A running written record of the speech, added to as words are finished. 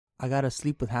I gotta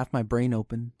sleep with half my brain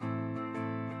open.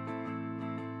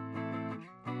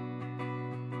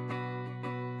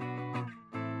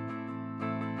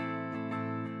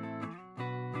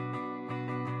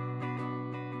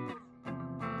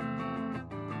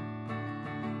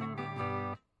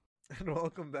 And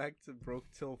welcome back to Broke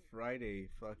Till Friday.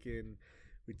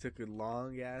 We took a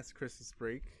long ass Christmas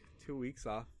break, 2 weeks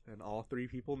off, and all three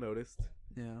people noticed.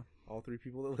 Yeah. All three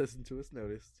people that listened to us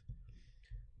noticed.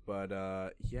 But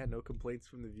yeah, no complaints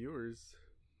from the viewers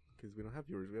because we don't have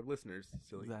viewers, we have listeners.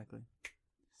 Silly. Exactly.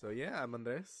 So yeah, I'm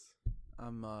Andres.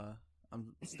 I'm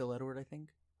still Edward, I think.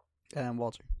 And I'm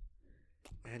Walter.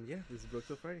 And yeah, this is Broke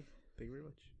Till Friday. Thank you very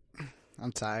much.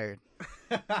 I'm tired.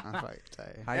 I'm fucking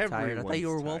tired. Hi, tired. I thought you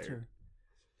were Everyone's Walter.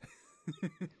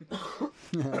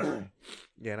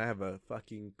 Yeah, and I have a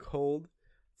fucking cold.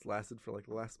 It's lasted for like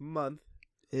the last month.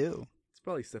 Ew. It's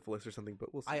probably syphilis or something,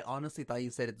 but we'll see. I honestly thought you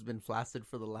said it's been flaccid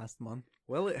for the last month.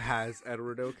 Well, it has,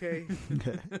 Edward, okay?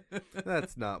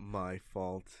 That's not my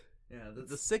fault. Yeah,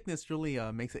 the sickness really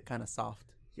makes it kind of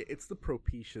soft. Yeah, it's the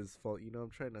Propitia's fault. You know, I'm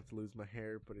trying not to lose my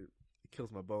hair, but it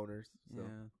kills my boners. So,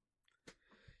 Yeah.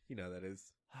 you know how that is.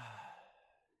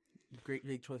 Great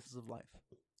choices of life.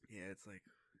 Yeah, it's like,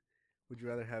 would you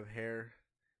rather have hair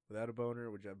without a boner,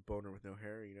 or would you have a boner with no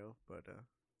hair, you know? But,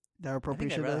 That I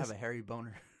think I'd Propecia rather does? have a hairy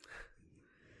boner.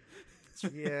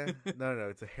 yeah. No,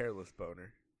 it's a hairless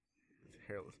boner. It's a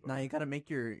hairless boner. Now you gotta make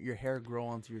your hair grow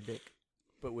onto your dick.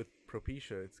 But with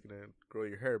Propecia, it's going to grow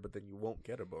your hair, but then you won't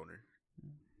get a boner.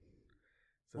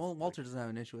 So Well, it's Walter doesn't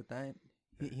have an issue with that.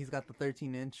 He's got the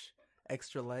 13-inch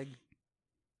extra leg.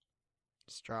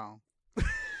 Strong.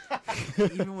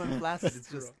 Even when flaccid,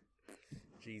 it's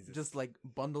Jesus. just like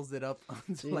bundles it up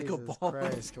onto like a Jesus ball.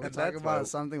 Christ. Can we And talk that's about why-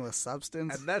 something with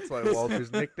substance? And that's why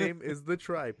Walter's nickname is the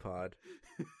Tripod.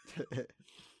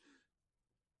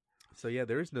 So yeah,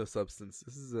 there is no substance.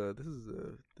 This is whatever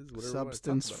we wanna talk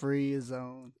Substance about. free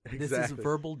zone. This is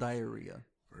verbal diarrhea.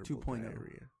 Verbal 2.0.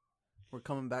 diarrhea. We're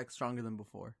coming back stronger than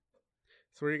before.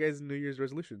 So what are you guys' New Year's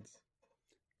resolutions?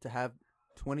 To have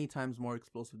 20 times more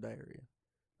explosive diarrhea.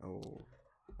 Oh,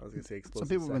 I was gonna say explosive.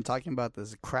 Some people have been sex. talking about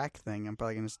this crack thing. I'm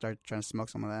probably going to start trying to smoke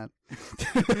some of that.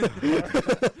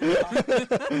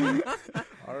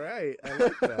 All right, I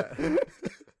like that.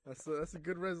 That's a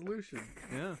good resolution.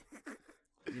 Yeah.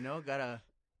 You know, gotta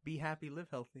be happy, live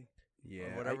healthy.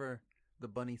 Yeah, Or whatever the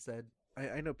bunny said.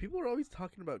 I know people are always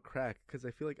talking about crack because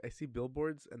I feel like I see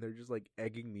billboards and they're just like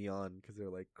egging me on because they're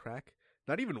like crack,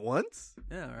 not even once.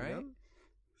 Yeah, you right? know?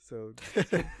 So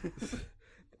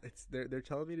they're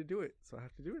telling me to do it, so I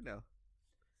have to do it now.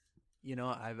 You know,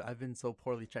 I've been so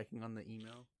poorly checking on the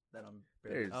email that I'm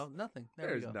barely... There's- Oh, nothing. There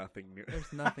we There's go. nothing new.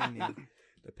 There's nothing new.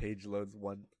 The page loads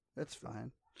one. That's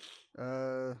fine.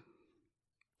 We're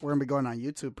going to be going on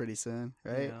YouTube pretty soon,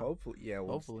 right? Yeah. Hopefully, yeah.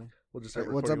 Hopefully. We'll just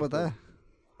start What's up with recording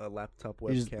that? A laptop You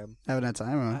just- webcam. Haven't had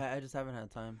time, huh? I just haven't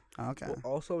had time. Oh, okay. Well,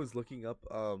 also, I was looking up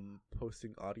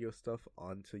posting audio stuff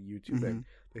onto YouTube, and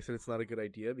they said it's not a good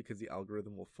idea because the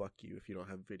algorithm will fuck you if you don't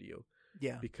have video.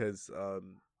 Yeah. Because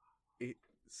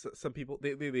some people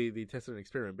they tested an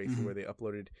experiment basically where they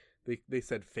uploaded they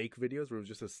said fake videos where it was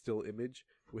just a still image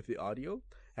with the audio,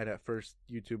 and at first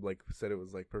YouTube like said it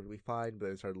was like perfectly fine, but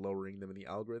then it started lowering them in the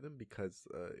algorithm because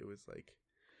it was like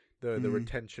the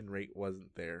retention rate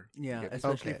wasn't there. Yeah, Yeah,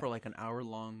 especially Okay. for like an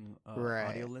hour-long Right.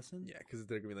 audio listen. Yeah, because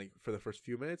they're gonna be like for the first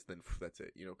few minutes, then that's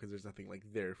it, you know, because there's nothing like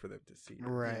there for them to see,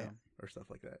 Right. Yeah. or stuff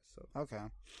like that. So Okay.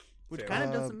 Which So, kind of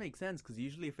Uh, doesn't make sense because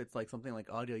usually if it's like something like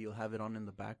audio, you'll have it on in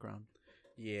the background.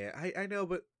 yeah, I know,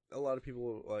 but a lot of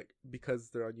people like because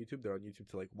they're on YouTube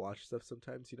to like watch stuff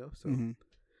sometimes, you know. So Mhm.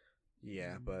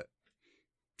 yeah, Mhm. but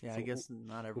Yeah, So I guess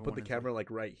not everyone. we'll put the is camera like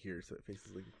right here so it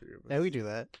faces like the three of us. Yeah, we do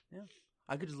that.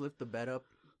 I could just lift the bed up.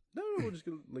 No, we're just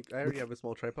gonna like. I already have a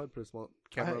small tripod. Put a small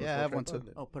camera. on a yeah, I small have one tripod, too.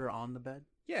 and Oh, put her on the bed.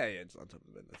 yeah, just on top of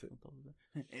the bed. That's it. On top of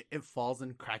the bed. It falls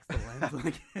and cracks the lens.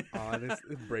 Like, Honest,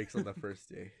 it breaks on the first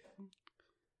day.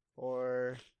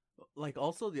 Or like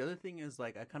also the other thing is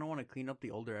like I kind of want to clean up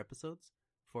the older episodes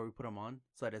before we put them on,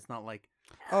 so that it's not like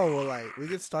we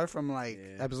could start from like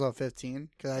Yeah. episode 15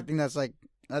 because I think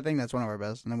that's one of our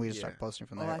best, and then we just start Yeah. posting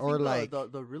from Oh, there. I Or think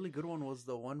like the really good one was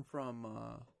the one from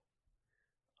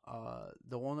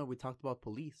the one that we talked about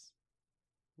police.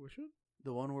 Which one?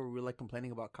 The one where we were like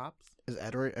complaining about cops. is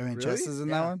Edward? I mean, Really? Chess is in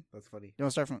that Yeah. one. That's funny. You want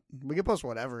to start from? We can post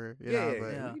whatever. You know,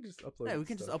 but yeah. We can just upload. Yeah, we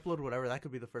can just stuff. upload whatever. That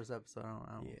could be the first episode.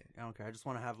 Yeah. I don't care. I just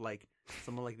want to have like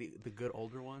some of like the good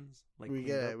older ones. Like we cleaned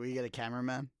get up. a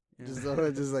cameraman. Yeah.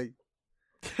 Just like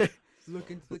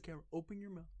Look into the camera. Open your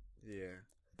mouth. Yeah.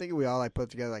 I think we all like put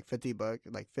together like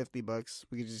 $50.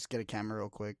 We could just get a camera real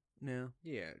quick. Yeah.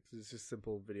 Yeah. 'Cause it's just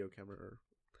simple video camera. Or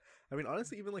I mean,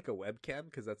 honestly, even like a webcam,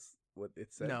 because that's what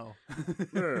it said. No.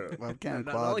 No. Webcam Not like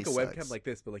a quality webcam sucks. like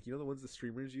this, but like, you know the ones the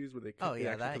streamers use where they Oh, it yeah,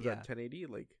 actually that, comes yeah. out 1080,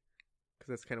 like, because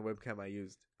that's the kind of webcam I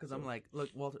used. Because I'm like, look,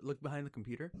 Walter, look behind the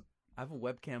computer. I have a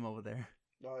webcam over there.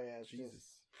 Oh yeah, it's Jesus, just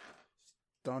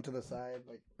thrown to the side,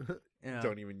 like Yeah.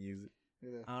 don't even use it.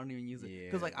 I don't even use it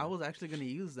because like I Yeah. was actually gonna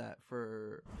use that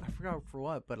for I forgot for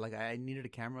what, but like I needed a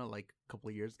camera like a couple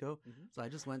of years ago, Mhm. so I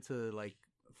just went to like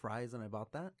Fry's and I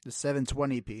bought that. the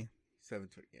 720p.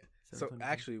 720, yeah. So 720p.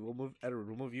 actually, Edward,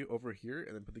 we'll move you over here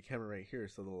and then put the camera right here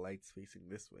so the light's facing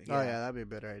this way. Oh yeah, that'd be a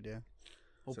better idea.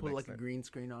 We'll So put next like time. a green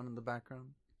screen on in the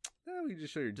background. No, we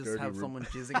just show your Just dirty have room. someone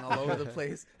jizzing all over the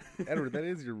place. Edward, that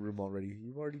is your room already.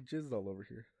 You've already jizzed all over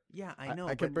here. Yeah, I I know.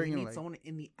 could but bring we in, need like- someone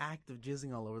in the act of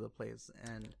jizzing all over the place,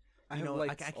 and I you have know,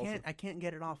 lights I also. can't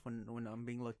get it off when I'm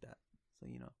being looked at. So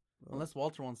you know, Oh. unless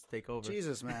Walter wants to take over.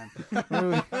 Jesus, man.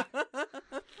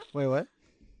 Wait, what?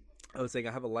 I was saying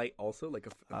I have a light also, like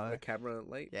a Oh, camera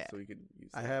light, yeah. so we can use.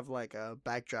 I that. have like a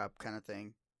backdrop kind of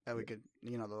thing that we could,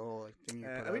 the little like thing you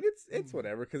put I mean, up. it's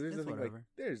whatever because It's whatever.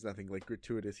 there's nothing like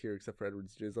gratuitous here except for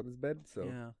Edward's jizz on his bed. So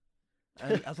Yeah.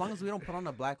 And as long as we don't put on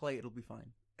a black light, it'll be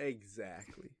fine.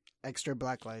 exactly, Extra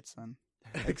black lights, son.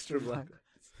 extra black lights.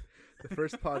 The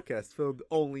first podcast filmed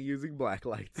only using black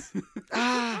lights.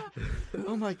 Ah!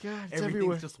 Oh my god, it's Everything's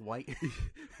everywhere. just white.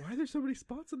 Why are there so many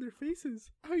spots on their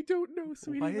faces? I don't know,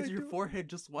 sweetie. Why I is your don't- forehead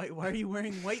just white? Why are you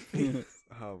wearing white paint?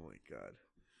 Oh my god!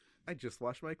 I just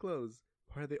washed my clothes.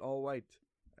 Why are they all white?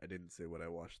 I didn't say what I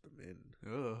washed them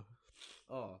in. Ugh.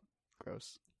 Oh,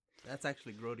 Gross. that's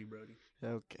actually grody, Brody.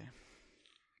 Okay.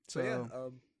 So yeah,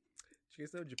 did you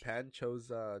guys know Japan chose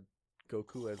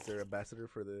Goku as their ambassador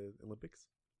for the Olympics?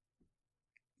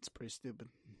 It's pretty stupid.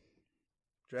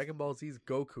 Dragon Ball Z's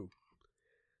Goku.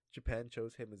 Japan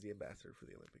chose him as the ambassador for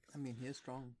the Olympics. I mean, he is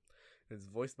strong. And it's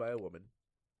voiced by a woman.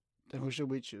 Then who should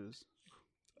we choose?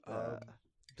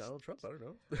 Donald Trump? I don't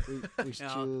know. We should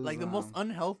Yeah, choose like the most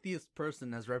unhealthiest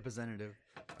person as representative.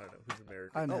 I don't know. Who's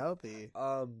American? unhealthy.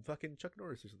 Fucking Chuck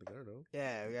Norris or something. I don't know.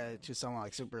 Yeah, we gotta choose someone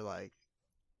like super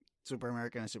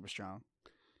American and super strong.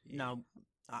 Now,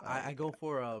 I go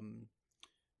for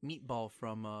Meatball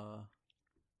from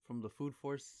the Food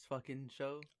Force fucking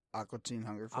show. Aqua Teen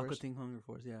Hunger Aqua Force. Teen Hunger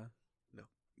Force, yeah.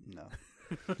 No.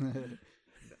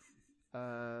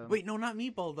 Wait, no, not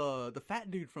Meatball. The fat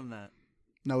dude from that.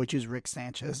 No, we choose Rick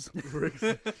Sanchez.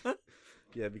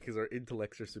 Yeah, because our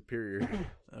intellects are superior.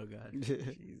 Oh god. Jesus.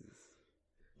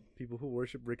 People who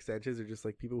worship Rick Sanchez are just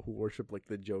like people who worship like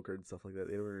the Joker and stuff like that.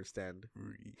 They don't understand.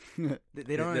 They don't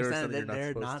There are understand something that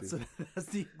you're they're not not. supposed That's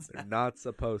the They're exact. not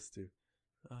supposed to.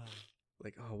 Uh,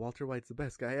 Like, oh, Walter White's the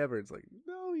best guy ever. It's like,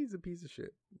 no, he's a piece of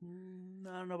shit.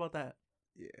 I don't know about that.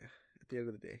 Yeah, at the end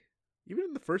of the day. Even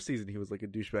in the first season, he was like a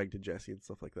douchebag to Jesse and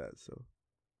stuff like that, so.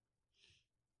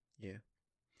 Yeah.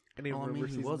 And Oh, I mean, he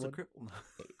season was a one? cripple.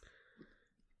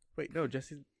 Wait, no,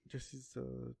 Jesse's,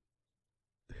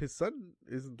 his son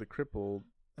isn't the cripple.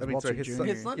 I It's mean, Walter sorry, his Jr. son.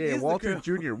 His son Yeah, is the Walter cripple.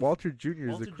 Jr. Walter Jr. is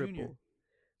Walter the Jr.. cripple.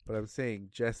 But I'm saying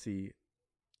Jesse.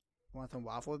 Want some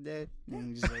waffle day?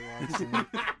 And he just like walks in.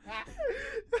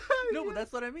 No, but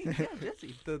that's what I mean. Yeah,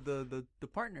 Jesse, the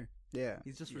partner. Yeah.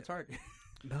 He's just Yeah. retarded.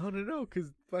 No,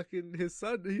 because fucking his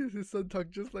son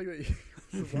talked just like that.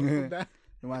 Welcome back.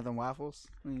 You want them waffles?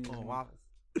 Oh wow.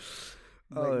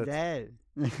 Oh, Like that.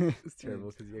 It's terrible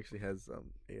because he actually has ALS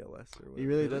or whatever. He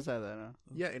really does have that, huh?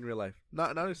 Yeah, in real life,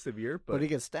 not as severe, But, but he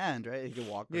can stand, right? He can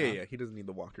walk. yeah, around. yeah, he doesn't need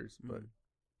the walkers, but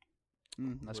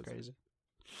That's Was it? crazy.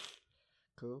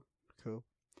 Cool.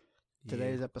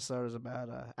 Today's episode is about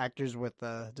actors with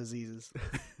diseases.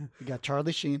 We got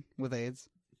Charlie Sheen with AIDS.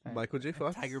 Right. Michael J.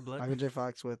 Fox, Tiger Blood. Michael J.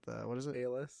 Fox with what is it?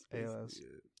 ALS, ALS.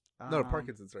 No, Um,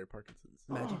 Parkinson's. Sorry, Parkinson's.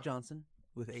 Magic Johnson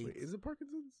with AIDS. Wait, is it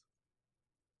Parkinson's?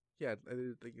 Yeah, I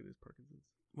didn't think it is Parkinson's.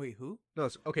 Wait, who? No,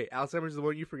 okay. Alzheimer's is the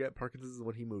one you forget. Parkinson's is the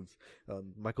one he moves.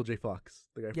 Michael J. Fox,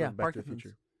 the guy from Yeah, Back to the Parkinson's.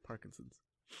 Future. Parkinson's.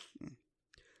 Hmm.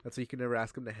 That's why you can never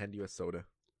ask him to hand you a soda.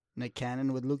 Nick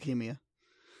Cannon with leukemia.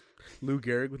 Lou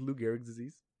Gehrig with Lou Gehrig's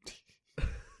disease.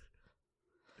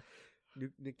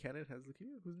 Nick Cannon has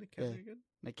leukemia. Who's Nick Cannon Yeah. again?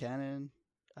 Nick Cannon.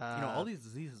 All these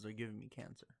diseases are giving me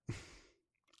cancer.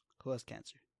 Who has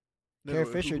cancer? No, Carrie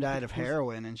no, Fisher died of who's-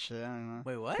 heroin and shit. I don't know.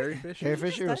 Wait, what? Carrie Fisher. Carrie just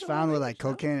Fisher died was of found old with like age, huh?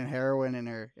 cocaine and heroin in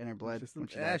her blood. Just- when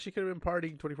she yeah, died. she could have been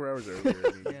partying 24 hours earlier.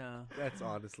 I mean, Yeah. That's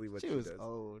honestly what She she was does.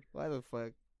 old. Why the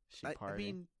fuck she I partying?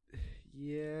 mean,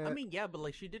 yeah. I mean, yeah, but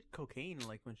like she did cocaine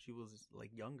like when she was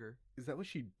like younger. is that what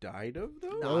she died of though?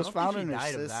 That No, I was don't think found she in her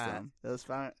died of that. system. It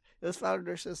was found in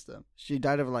her system. She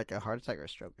died of like a heart attack or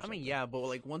stroke. Or I mean, something. yeah, but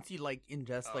like once you like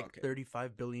ingest Oh, like okay.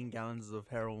 35 billion gallons of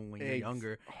heroin when you're Eggs.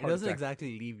 younger, it Heart doesn't attack.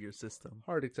 exactly leave your system.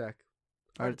 Heart attack.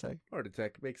 Heart attack. Heart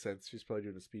attack makes sense. She's probably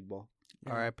doing a speedball.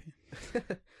 Yeah. R.I.P.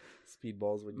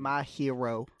 Speedballs when you... My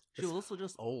hero. She was also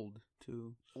just old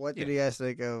too. What did you guys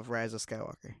think of Rise of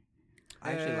Skywalker?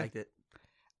 I actually liked it.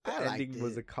 The I liked ending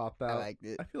was it. a cop out. I liked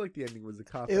it. I feel like the ending was a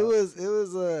cop out. It was It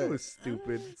was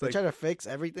stupid. It's they like, try to fix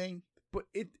everything. but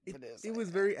it But it was it like- was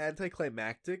very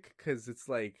anticlimactic because it's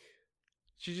like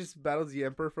she just battles the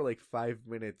Emperor for like 5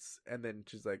 minutes and then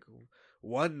she's like,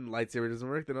 one lightsaber doesn't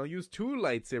work, then I'll use 2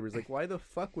 lightsabers. Like, why the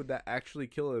fuck would that actually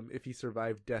kill him if he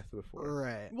survived death before?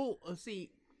 Right. Well,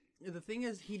 see, the thing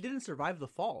is, he didn't survive the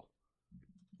fall.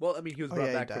 Well, I mean, he was Oh, brought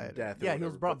yeah, he back from died. death. or Yeah, he was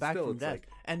whatever, brought but back still, from it's death, like,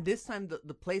 and this time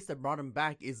the place that brought him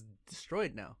back is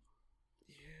destroyed now.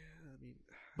 yeah, I mean,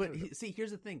 But see,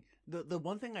 here's the thing: the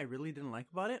one thing I really didn't like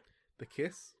about it. the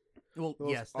kiss. Well, The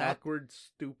most yes, that awkward,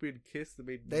 stupid kiss that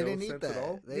made They no didn't need sense that. at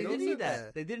all. they No didn't sense need at that.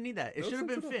 all. They didn't need that. It No should have sense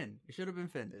been at all. Finn. It should have been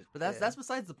Finn. Yeah. But that's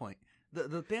besides the point.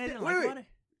 The thing I didn't like wait, about it.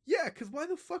 Yeah, because why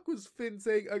the fuck was Finn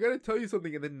saying, I gotta tell you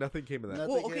something, and then nothing came of that?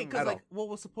 Nothing Well, okay, came because at like, all. what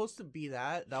was supposed to be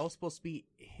that was supposed to be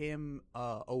him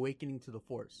awakening to the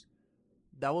Force.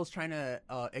 That was trying to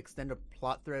extend a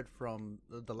plot thread from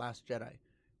the Last Jedi,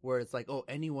 where it's like, oh,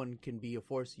 anyone can be a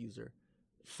Force user.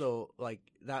 So like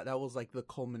that was like the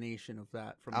culmination of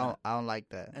that. From that. I don't like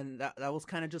that. And that was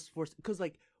kind of just forced because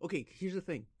like, okay, here's the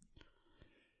thing.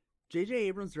 J.J.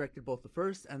 Abrams directed both the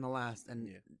first and the last, and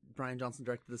Yeah. Brian Johnson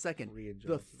directed the second. Rian The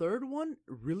Johnson. third one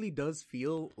really does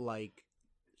feel like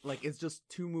it's just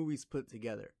 2 movies put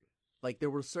together. Like there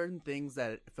were certain things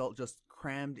that felt just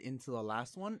crammed into the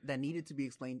last one that needed to be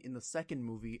explained in the second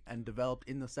movie and developed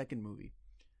in the second movie.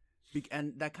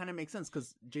 And that kind of makes sense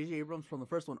because J.J. Abrams from the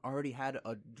first one already had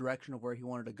a direction of where he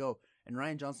wanted to go, and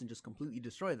Ryan Johnson just completely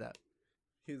destroyed that.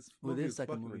 His with movie his is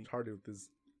second fucking movie. retarded with his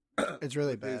It's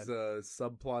really with his bad.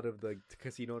 subplot of the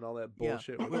casino and all that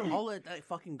bullshit. Yeah, with all that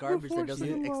fucking garbage that forced doesn't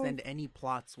you extend any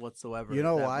plots whatsoever. You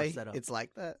know that were why set up. it's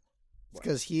like that? It's Why?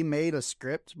 because he made a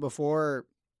script before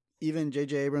even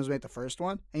J.J. Abrams made the first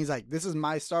one, and he's like, "This is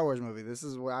my Star Wars movie. This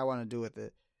is what I want to do with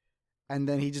it." And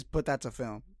then he just put that to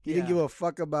film. He didn't Yeah. give a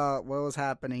fuck about what was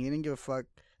happening. He didn't give a fuck.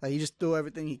 Like he just threw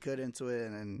everything he could into it,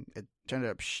 and then it turned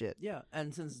up shit. Yeah,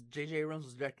 and since J.J. Abrams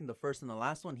was directing the first and the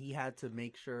last one, he had to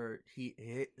make sure he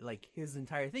hit like his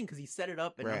entire thing because he set it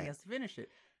up and now Right. he has to finish it.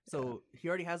 So he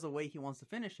already has a way he wants to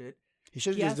finish it. He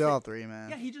should He have has just did to- all 3, man.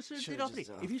 Yeah, he just should have Should've did all just 3.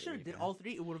 did all If he 3, should have did man. all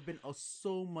 3, it would have been a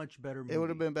so much better movie. It would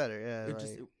have been better. Yeah, It like,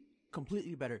 just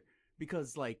completely better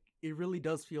because like it really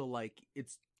does feel like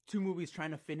it's 2 movies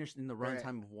trying to finish in the Right.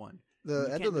 runtime of one. the You end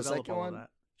can't of the develop second all of one that.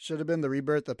 should have been the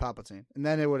rebirth of Palpatine, and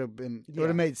then it would have been. It would Yeah.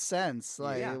 have made sense.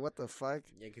 Like, Yeah. what the fuck?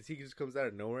 Yeah, because he just comes out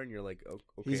of nowhere and you're like, oh,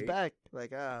 okay. He's back.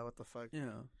 Like, what the fuck?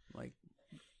 Yeah, like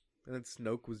And then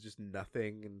Snoke was just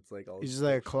nothing, and it's like all. He's just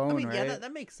like a clone, I mean, right? yeah,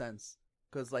 that makes sense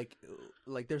because like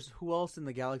there's who else in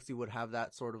the galaxy would have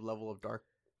that sort of level of dark.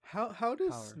 How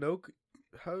does power.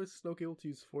 How is Snoke able to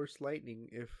use Force lightning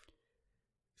if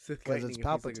Sith 'Cause lightning it's if he's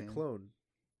like a Palpatine. clone?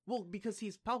 Well, because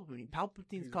he's Palpatine.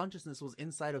 Palpatine's He's- consciousness was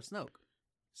inside of Snoke.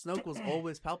 Snoke was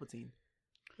always Palpatine.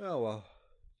 Oh well.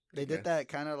 They I did guess. that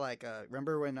kind of like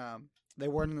remember when they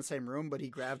weren't in the same room, but he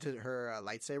grabbed her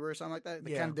lightsaber or something like that.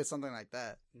 They Yeah. kind of did something like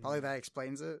that. Probably Mhm. that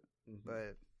explains it, Mhm.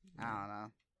 but I don't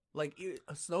know. Like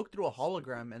Snoke threw a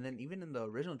hologram, and then even in the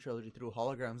original trilogy, through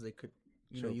holograms, they could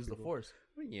Show use the people. Force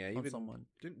I mean, yeah, on even someone.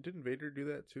 didn't Vader do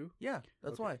that too? Yeah,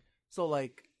 that's Okay. why. So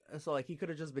like he could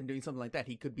have just been doing something like that.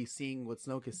 He could be seeing what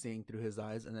Snoke is seeing through his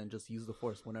eyes, and then just use the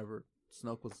Force whenever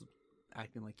Snoke was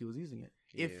acting like he was using it.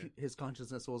 If Yeah. his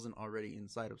consciousness wasn't already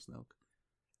inside of Snoke,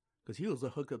 because he was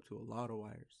hooked up to a lot of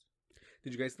wires.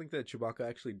 Did you guys think that Chewbacca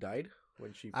actually died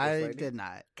when she? Force I lightning? did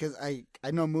not, because I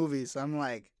know movies, so I'm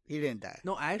like, he didn't die.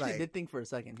 No, I actually Like, did think for a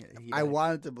second he I died.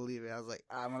 wanted to believe it. I was like,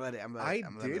 I'm gonna let it. I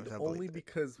did only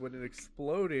because because when it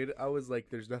exploded, I was like,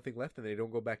 "There's nothing left," and they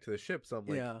don't go back to the ship. So I'm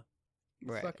like, Yeah. "He's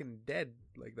Right. fucking dead."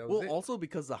 Like that was Well, it. also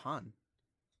because of Han.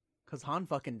 Because Han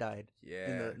fucking died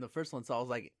Yeah, in the first one, so I was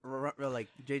like, like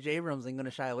J.J. Abrams ain't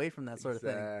gonna shy away from that sort of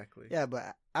thing. exactly. Yeah,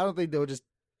 but I don't think they would just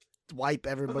wipe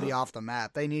everybody off the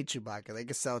map. They need Chewbacca. They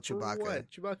could sell For Chewbacca. what?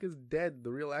 Chewbacca's dead.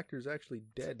 The real actor is actually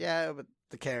dead. Yeah, but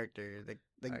the character, they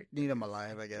I- need him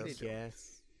alive, I I guess.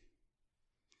 guess.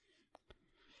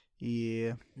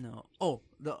 Yeah. No. Oh,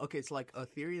 okay. So like a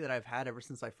theory that I've had ever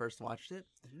since I first watched it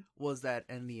Mhm. was that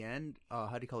in the end,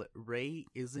 how do you call it? Rey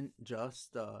isn't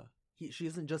just she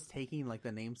isn't just taking like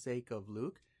the namesake of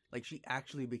Luke. Like she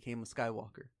actually became a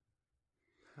Skywalker.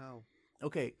 How?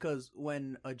 Okay, because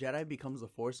when a Jedi becomes a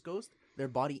Force ghost, their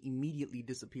body immediately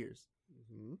disappears.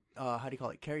 hmm How do you call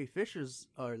it? Carrie Fisher's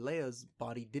or Leia's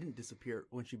body didn't disappear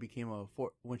when she became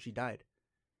when she died.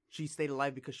 She stayed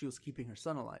alive because she was keeping her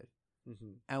son alive.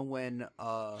 Mm-hmm. and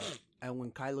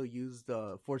when Kylo used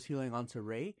the Force healing onto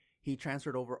Rey, he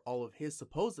transferred over all of his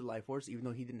supposed life force, even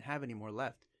though he didn't have any more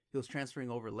left. He was transferring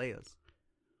over Leia's,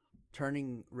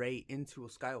 turning Rey into a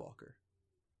Skywalker.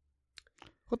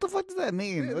 What the fuck does that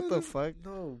mean? Yeah, What the fuck?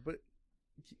 No, but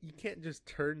you can't just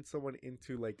turn someone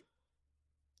into like.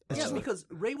 Yeah, because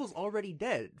Rey was already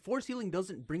dead. Force healing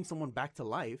doesn't bring someone back to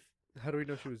life. How do we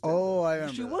know she was dead? Oh, I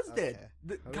remember. She that. was dead.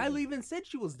 Okay. Kylo even said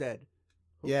she was dead.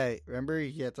 Yeah, remember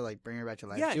he had to like bring her back to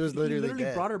life. Yeah, she was literally, he literally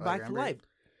dead. brought her Like, back remember? to life.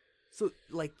 So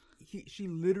like she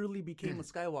literally became a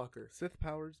Skywalker. Sith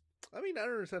powers. I mean, I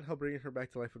don't understand how bringing her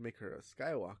back to life would make her a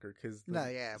Skywalker, because No,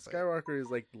 yeah, but- Skywalker is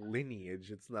like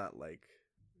lineage. It's not like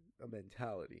a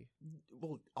mentality.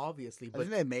 Well, obviously, I but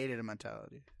think they made it a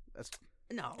mentality. That's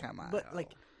no. Come on. But like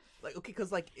okay,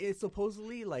 because like it's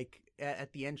supposedly like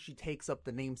at the end she takes up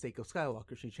the namesake of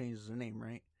Skywalker. She changes her name,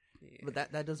 right? Yeah. But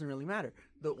that doesn't really matter.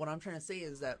 What I'm trying to say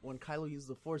is that when Kylo used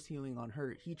the Force healing on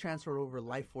her, he transferred over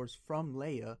life force from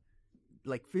Leia,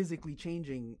 like physically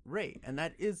changing Rey, and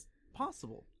that is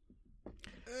possible.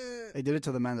 they did it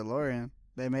to the Mandalorian.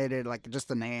 They made it like just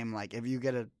a name. Like if you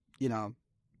get a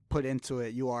put into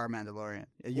it, you are a Mandalorian.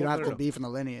 You Well, don't have no, to no. be from the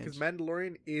lineage. Because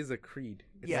Mandalorian is a creed.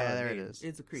 It's Yeah, not a there it name. is.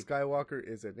 It's a creed. Skywalker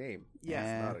is a name. Yeah.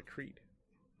 It's not a creed.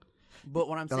 But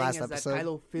what I'm The saying last is episode? that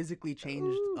Kylo physically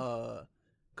changed.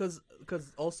 Because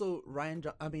also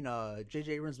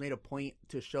J.J. Abrams made a point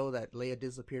to show that Leia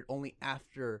disappeared only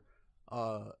after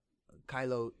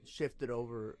Kylo shifted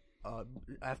over.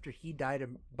 After he died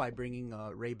by bringing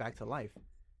Rey back to life,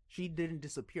 she didn't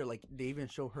disappear. Like they even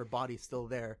show her body still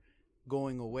there,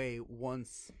 going away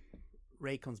once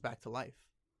Rey comes back to life.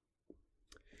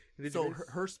 Did So you guys-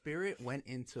 her spirit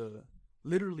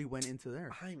literally went into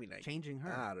there, I mean, changing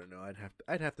her. I don't know.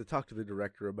 I'd have to talk to the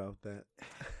director about that.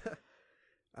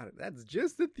 That's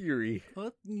just a theory.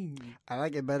 I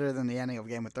like it better than the ending of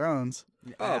Game of Thrones.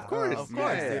 Oh, of course, of course.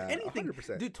 yeah, Dude. yeah, Anything,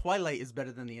 100%. dude. Twilight is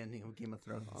better than the ending of Game of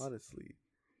Thrones. Honestly,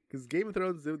 because Game of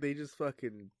Thrones, they just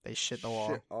fucking They shit the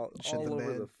wall. all Shit the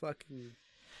over bed. the fucking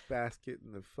basket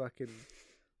and the fucking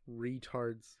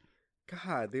retards.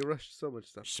 God, they rushed so much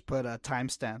stuff. Just put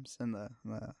timestamps in the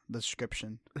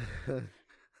description.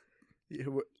 Yeah,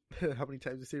 how many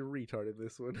times do you say retard in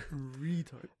this one?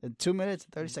 Retard. In 2 minutes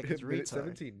and 30 seconds, Minute retard.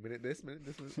 17. Minute this, minute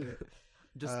this, minute.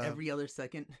 Just every other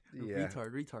second. Yeah.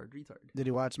 Retard. Did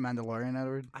you watch Mandalorian,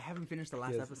 Edward? I haven't finished the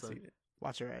last He hasn't episode. seen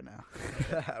Watch it right now.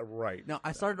 it. Right. No, I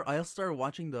also started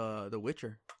watching the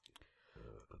Witcher.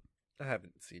 I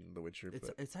haven't seen The Witcher,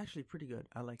 but It's actually pretty good.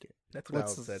 I like it. that's what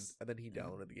What's Al said. this- And then he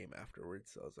downloaded the game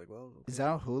afterwards, so I was like, well, okay. Is that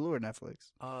on Hulu or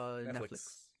Netflix?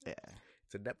 Netflix. Yeah.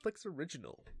 It's a Netflix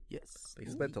original. Yes. They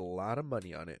spent a lot of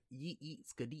money on it. Yeet eat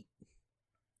skadit.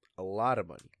 A lot of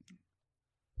money.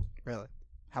 Really?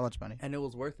 How much money? And it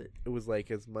was worth it. It was like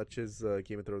as much as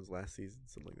Game of Thrones last season,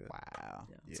 something like that. Wow.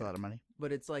 Yeah. That's a lot of money.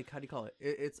 But it's like, how do you call it?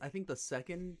 It's I think the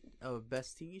second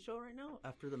best TV show right now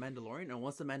after The Mandalorian. And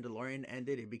once The Mandalorian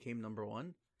ended, it became number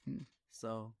one.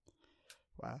 So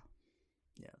Wow.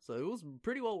 yeah, so it was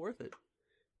pretty well worth it.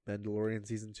 Mandalorian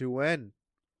season 2 when?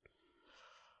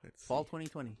 Let's Fall see.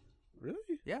 2020.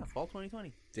 Really? Yeah, fall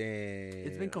 2020. Dang. It's been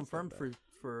that's not confirmed bad.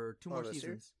 for 2 more this year?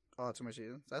 seasons. Oh, 2 more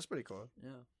seasons. That's pretty cool. Yeah.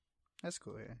 That's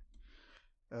cool, yeah.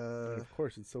 And of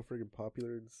course, it's so friggin'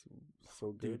 popular and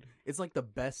so good. Dude, it's like the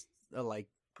best like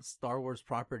Star Wars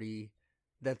property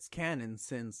that's canon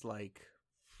since like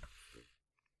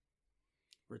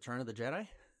Return of the Jedi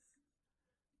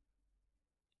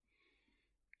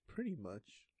Pretty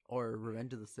much. or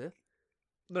Revenge of the Sith.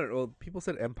 No, well, people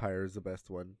said Empire is the best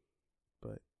one,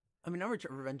 but I mean, not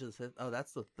Revenge of the Sith. Oh,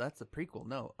 that's the prequel.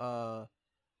 No,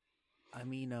 I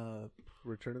mean,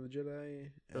 Return of the Jedi.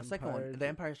 the second one, The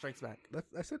Empire Strikes Back.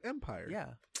 I said Empire. Yeah.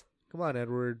 Come on,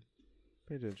 Edward.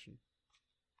 Pay attention.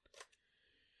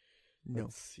 No.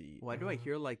 Let's see. Why do I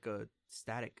hear like a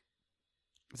static?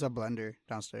 It's a blender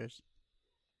downstairs.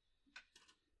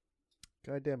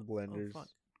 Goddamn Oh blenders. fuck!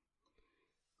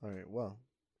 All right. Well.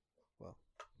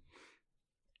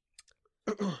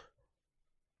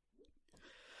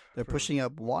 They're pushing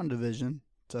up WandaVision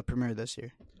to premiere this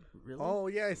year. Really? Oh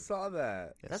yeah, I saw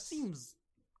that. that Yes. seems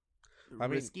I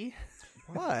mean- risky.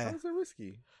 Why? How is it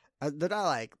risky? They're not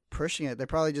like pushing it. They're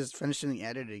probably just finishing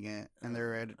editing it, and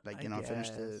they're I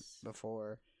finished it guess.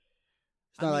 before.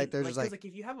 It's I not mean, like there's 'cause, just like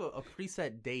if you have a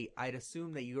preset date, I'd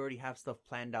assume that you already have stuff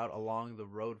planned out along the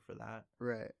road for that.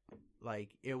 right.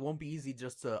 Like it won't be easy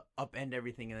just to upend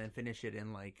everything and then finish it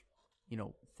in like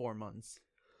 4 months.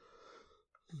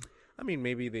 I mean,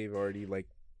 maybe they've already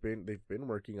they've been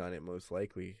working on it most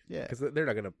likely. Yeah. Because they're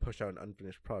not gonna push out an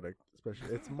unfinished product.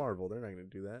 Especially it's Marvel. They're not gonna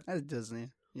do that. That's Disney.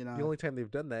 The only time they've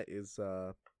done that is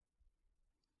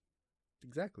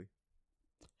Exactly.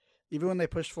 Even when they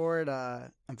pushed forward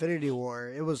Infinity War,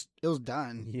 it was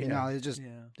done. Yeah. You know, it just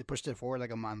Yeah. they pushed it forward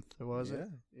like a month. What was it?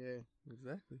 Yeah,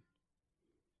 exactly.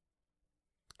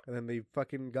 And then they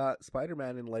fucking got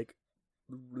Spider-Man in like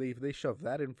they shoved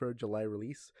that in for a July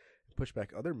release, pushed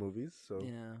back other movies. So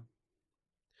Yeah.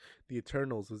 the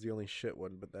Eternals was the only shit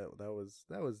one, but that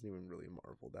wasn't even really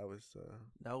Marvel. That was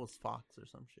That was Fox or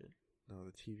some shit. no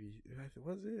the TV.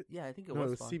 Was it? Yeah, I think it No, was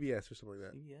it was Fox. CBS or something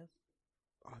like that. CBS?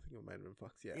 Oh, I think it might have been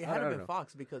Fox. Yeah, It I had to don't been know.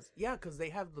 Fox because they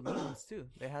have the mutants too.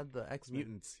 They had the X-Men.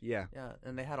 Mutants. Yeah, Yeah,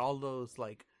 and they had all those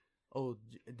like,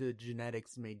 the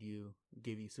genetics gave you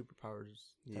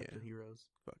superpowers type Yeah. of heroes.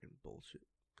 fucking bullshit.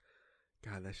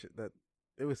 God,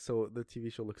 it was so. The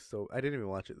TV show looks so. I didn't even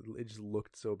watch it. It just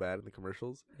looked so bad in the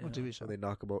commercials. Yeah. What TV show? When they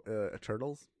knock him out,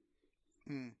 Eternals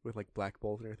Mm. with like Black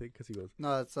Bolt and everything, because he goes.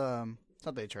 No, that's it's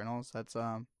not the Eternals. That's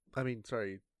I mean,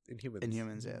 sorry, Inhumans.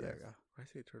 Inhumans. Yeah, there you go. I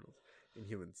say Eternals.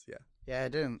 Inhumans. Yeah, Yeah,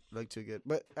 it didn't look too good,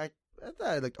 but I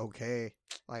thought it looked okay.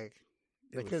 Like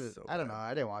they It was could. so I don't bad. know.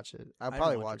 I didn't watch it. I'll didn't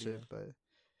probably watch watch it it, but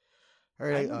I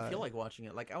heard, didn't feel like watching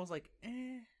it. Like I was like,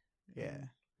 yeah.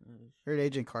 Uh, Heard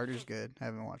Agent Carter's good. I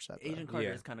haven't watched that. though. Agent Carter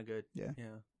Yeah. is kind of good. Yeah.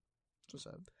 Yeah. What's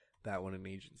up? that one and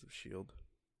Agents of Shield.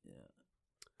 Yeah.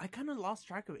 I kind of lost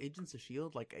track of Agents of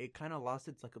Shield. Like it kind of lost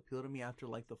its like appeal to me after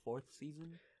like the 4th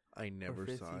season. I never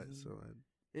fifth saw it, season. so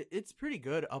It's pretty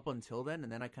good up until then,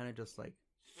 and then I kind of just like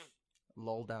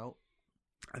lulled out.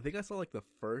 I think I saw like the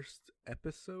first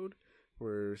episode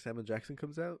where Samuel Jackson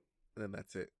comes out, and then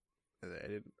that's it. And I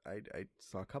didn't. I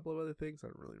saw a couple of other things. I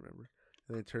don't really remember.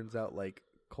 And it turns out like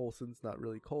Coulson's not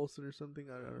really Coulson or something.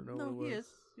 I don't know. No, what it he was.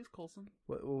 is. He's Coulson.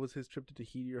 What was his trip to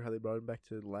Tahiti, or how they brought him back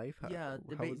to life? Yeah,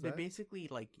 how was they that? basically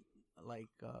like if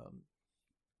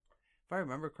I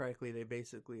remember correctly, they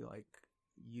basically like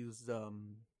used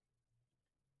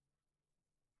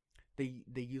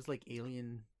they use like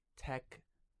alien tech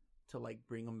to like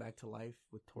bring him back to life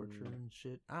with torture and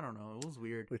shit. I don't know. It was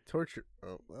weird. With torture.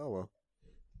 Oh well.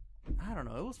 I don't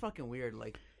know. It was fucking weird.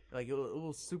 Like it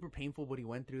was super painful what he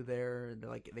went through there.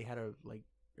 Like they had to like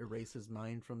erase his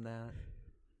mind from that,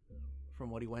 from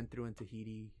what he went through in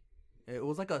Tahiti. It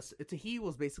was like Tahiti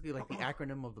was basically like the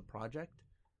acronym of the project.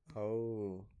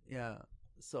 Oh. Yeah.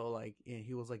 So like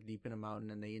he was like deep in a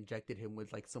mountain, and they injected him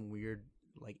with like some weird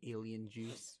like alien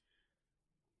juice.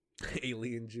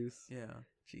 Alien juice. Yeah.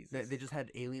 Jesus. They just had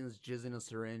aliens jizz in a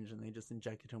syringe, and they just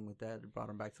injected him with that and brought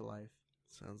him back to life.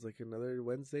 Sounds like another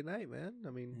Wednesday night, man. I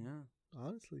mean, Yeah.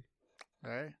 honestly.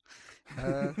 All right.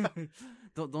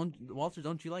 Don't Walter,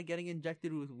 don't you like getting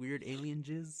injected with weird alien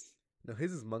jizz? No,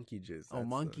 his is monkey jizz. Oh, That's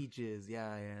monkey jizz.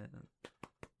 Yeah, yeah.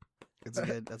 It's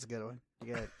good. That's a good one.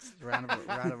 You get a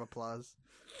round of applause.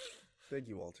 Thank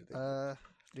you, Walter. Thank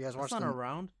Do you guys watch That's not the? a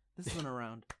round. This isn't a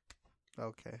round.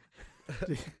 Okay.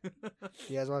 Do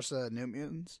you guys watch the New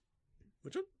Mutants?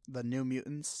 Which one? The New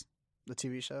Mutants, the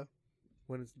TV show.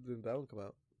 Did that one come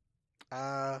out?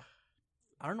 I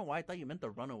don't know why I thought you meant the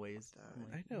Runaways.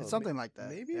 I know. It's something like that.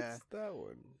 Maybe yeah. it's that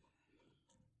one.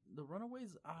 The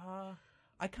Runaways.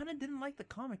 I kind of didn't like the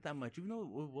comic that much, even though it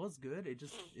was good.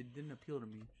 It didn't appeal to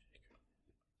me.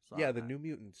 So Yeah, the New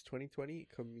Mutants 2020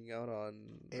 coming out on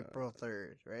April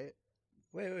 3rd, right?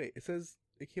 Wait. It says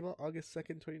it came out August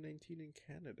 2nd, 2019 in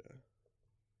Canada.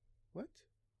 What?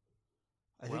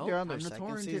 I think they're on their I'm the second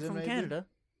torrent season, from maybe? Canada.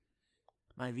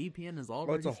 My VPN is Oh,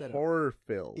 already it's a set horror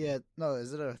film. Yeah, no,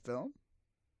 is it a film?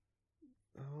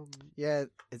 Yeah,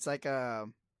 it's like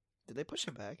did they push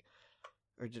it back,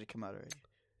 or did it come out already?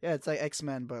 Yeah, it's like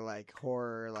X-Men, but like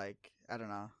horror, like I don't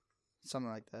know,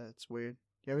 something like that. It's weird.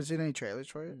 You ever seen any trailers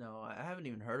for up. it? No, I haven't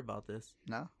even heard about this.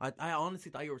 No, I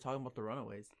honestly thought you were talking about the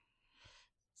Runaways.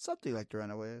 something like The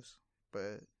Runaways,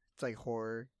 but it's like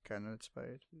horror kind of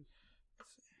inspired.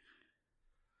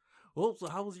 Well, so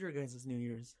how was your guys' New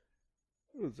Year's?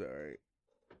 It was alright.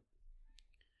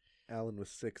 Alan was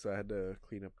sick, so I had to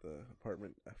clean up the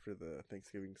apartment after the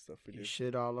Thanksgiving stuff we You did.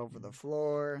 shit all over the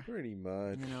floor. Pretty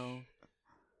much. You know,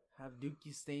 have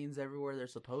dookie stains everywhere they're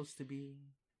supposed to be.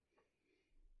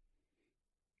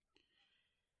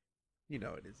 You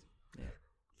know it is.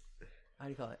 How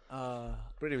do you call it?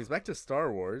 But anyways, back to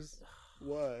Star Wars.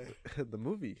 Why? The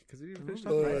movie, because we didn't finish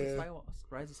Rise talking of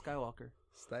Rise of Skywalker.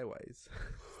 Skywise.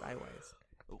 Skywise.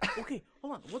 Okay,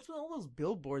 hold on. What's with all those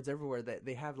billboards everywhere that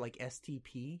they have like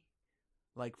STP,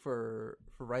 like for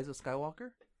Rise of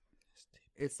Skywalker?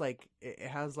 It's like it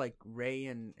has like Rey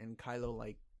and Kylo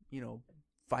like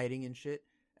fighting and shit,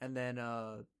 and then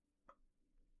how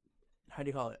do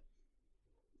you call it?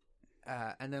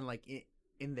 And then like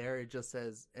in there it just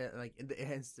says like it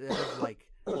has like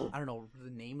I don't know the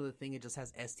name of the thing. It just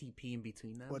has STP in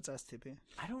between them. What's STP?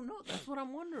 I don't know. That's what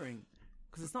I'm wondering.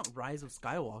 Because it's not Rise of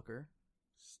Skywalker.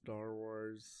 Star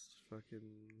Wars, fucking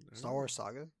I don't Star know. Wars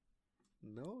Saga.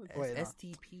 No, it's, Wait, no.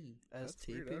 STP. that's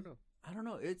weird. I don't know. I don't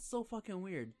know. It's so fucking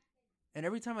weird. And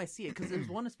every time I see it, because there's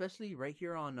one especially right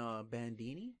here on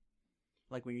Bandini,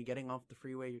 like when you're getting off the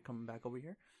freeway, you're coming back over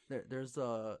here. There's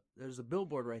a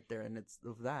billboard right there, and it's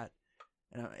of that.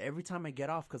 And every time I get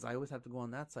off, because I always have to go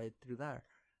on that side through there,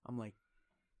 I'm like,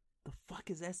 the fuck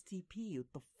is STP? What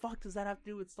the fuck does that have to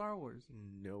do with Star Wars?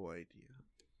 No idea.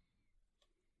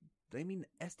 They mean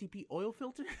STP oil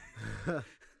filter?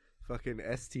 Fucking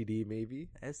STD maybe.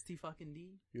 ST fucking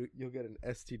D? You'll get an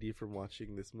STD from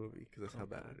watching this movie because that's how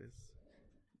bad God. it is.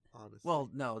 Honestly. Well,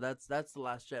 no, that's the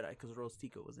Last Jedi because Rose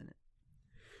Tico was in it.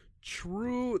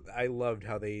 True. I loved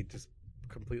how they just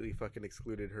completely fucking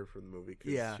excluded her from the movie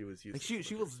because Yeah. she was Like useless.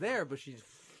 she was there, but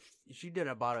she did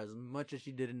about as much as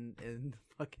she did in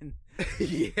fucking.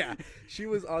 Yeah, she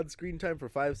was on screen time for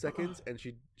 5 seconds, and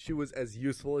she was as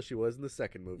useful as she was in the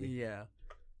second movie. Yeah.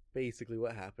 Basically,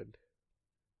 what happened?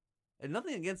 And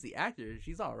nothing against the actor,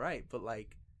 she's all right, but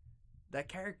like that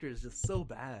character is just so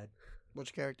bad.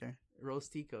 Which character? Rose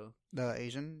Tico. The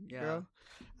Asian Yeah. girl.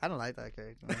 I don't like that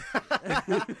character.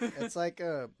 It's like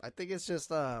I think it's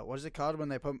just what is it called when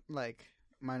they put like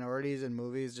minorities in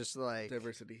movies? Just like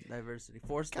Diversity. Diversity,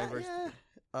 forced Ca- diversity,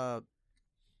 yeah.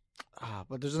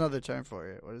 But there's another term for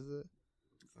it. What is it?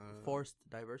 forced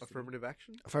diversity. Affirmative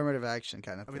action. Affirmative action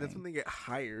kind of I thing. mean, that's when they get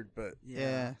hired, but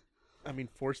Yeah. I mean,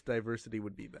 forced diversity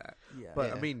would be that. Yeah, But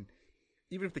Yeah. I mean,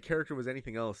 even if the character was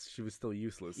anything else, she was still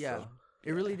useless. yeah. So.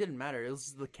 It really didn't matter. It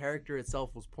was the character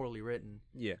itself was poorly written.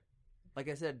 Yeah. Like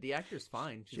I said, the actor's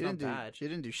fine. She's She not didn't do. bad. She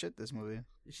didn't do shit this movie.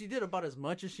 She did about as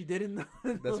much as she did in the,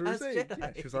 That's what we're Last saying. Jedi.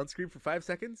 Yeah, she was on screen for 5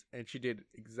 seconds, and she did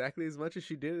exactly as much as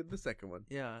she did in the second one.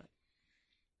 Yeah.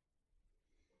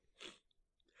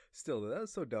 Still, that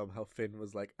was so dumb how Finn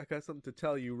was like, I got something to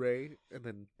tell you, Rey. And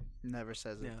then, Never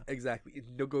says it. Yeah. exactly,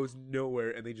 it goes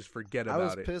nowhere, and they just forget I about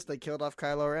was it. pissed they killed off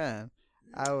Kylo Ren.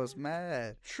 I was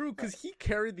mad. True, because he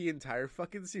carried the entire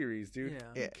fucking series, dude. Yeah.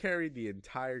 He Yeah. carried the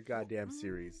entire goddamn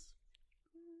series.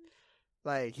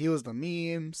 Like he was the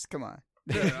memes. Come on.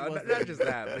 No, was not the- just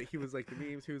that, but he was like the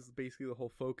memes. He was basically the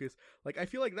whole focus. Like, I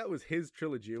feel like that was his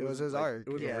trilogy. It was wasn't his like- arc.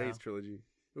 It wasn't Yeah. Rey's trilogy.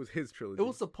 It was his trilogy. It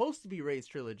was supposed to be Rey's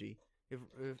trilogy. If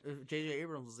J.J.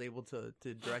 Abrams was able to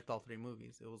direct all 3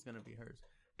 movies, it was gonna be hers.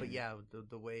 But yeah,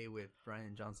 the way with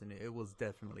Ryan Johnson, it was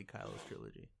definitely Kylo's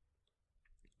trilogy.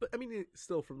 But I mean,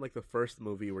 still from like the first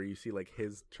movie where you see like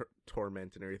his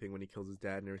torment and everything when he kills his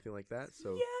dad and everything like that.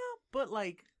 So Yeah, but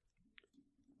like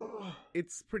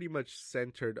it's pretty much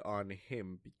centered on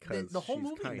him because the whole she's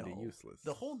movie, kind of no. useless.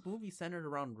 The whole movie centered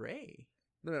around Rey.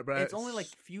 no, but It's only like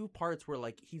few parts where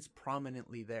like he's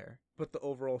prominently there. But the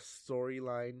overall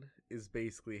storyline is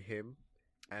basically him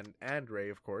and Rey,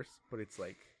 of course. But it's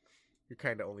like you're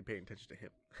kind of only paying attention to him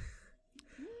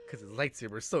because his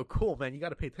lightsaber is so cool, man. You got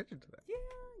to pay attention to that. Yeah,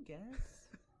 I guess.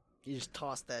 You just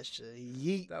toss that shit.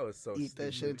 Yeet. That was so Eat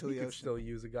that stupid. shit into he the could ocean. still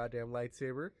use a goddamn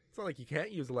lightsaber. It's not like you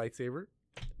can't use a lightsaber.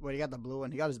 Well, he got the blue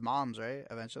one. He got his mom's right.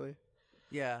 Eventually,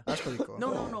 Yeah. that's pretty cool.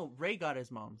 No. Ray got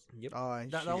his mom's. Yep. Oh,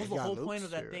 That was the whole point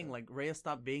of that thing. Like Rey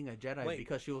stopped being a Jedi Wait.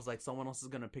 because she was like, someone else is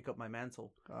gonna pick up my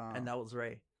mantle, and that was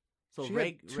Rey. So she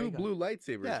Rey had two got- blue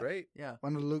lightsabers, Yeah. right? Yeah.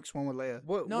 one with Luke's, one with Leia.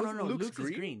 What? No, wasn't Luke's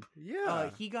is green. Yeah.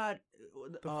 He got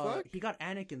fuck? he got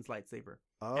Anakin's lightsaber.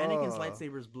 Oh, Anakin's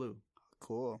lightsaber is blue.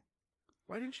 Cool.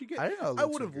 Why didn't she get? I didn't know. I Luke's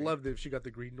would was have green. loved it if she got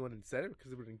the green one instead,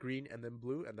 because it would have been green and then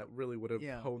blue, and that really would have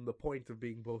Yeah. honed the point of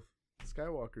being both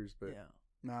Skywalkers. But Yeah.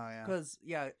 No, yeah. Because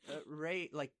Rey,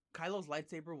 like Kylo's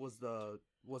lightsaber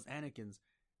was Anakin's.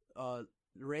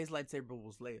 Rey's lightsaber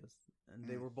was Leia's, and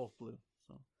they Mm. were both blue.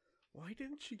 So why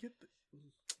didn't she get the?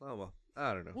 Oh well,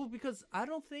 I don't know. well, because I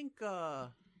don't think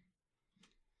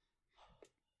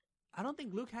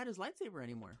Luke had his lightsaber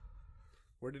anymore.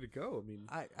 Where did it go? I mean,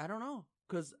 I don't know,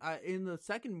 because in the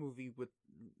second movie with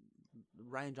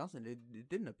Ryan Johnson, it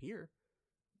didn't appear.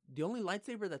 The only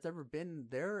lightsaber that's ever been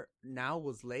there now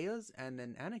was Leia's and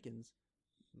then Anakin's.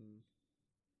 hmm.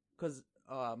 Because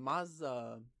Maz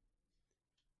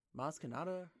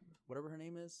Kanata, whatever her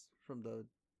name is, from the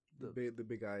the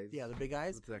big eyes. yeah, the big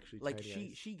eyes. It's actually Like tiny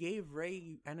eyes. she gave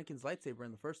Rey Anakin's lightsaber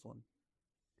in the first one.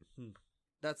 Hmm.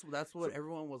 That's what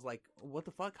everyone was like. What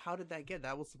the fuck? How did that get?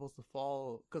 That was supposed to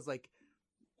fall because like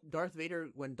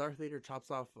when Darth Vader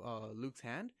chops off Luke's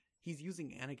hand, he's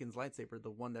using Anakin's lightsaber,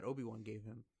 the one that Obi-Wan gave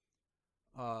him.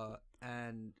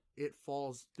 And it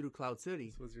falls through Cloud City.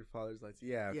 This was your father's lights.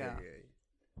 Yeah. Okay, Yeah.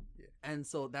 yeah. And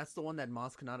so that's the one that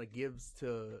Maz Kanata gives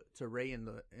to Rey in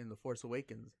the Force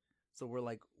Awakens. So we're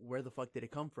like, where the fuck did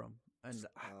it come from? And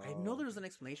I know Oh, there's an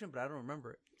explanation, but I don't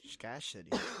remember it. Sky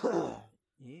shitty.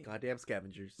 Yeah. Goddamn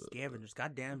scavengers. Scavengers.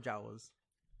 Goddamn Jawas.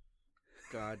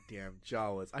 Goddamn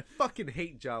Jawas. I fucking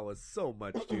hate Jawas so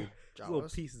much, dude. Those little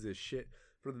Jawas? pieces of shit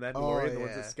from the Mandalorian, the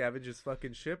ones yeah. that scavenge his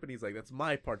fucking ship, and he's like, "That's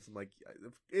my parts." I'm like,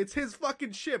 "It's his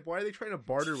fucking ship. Why are they trying to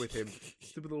barter with him?"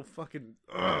 Stupid little fucking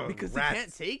Because rats. he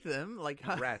can't take them. Like,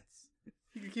 Rats.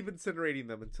 He can keep incinerating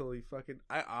them until he fucking.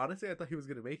 I honestly thought he was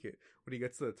gonna make it when he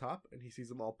gets to the top and he sees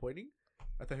them all pointing.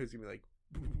 I thought he was gonna be like,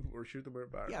 or shoot them or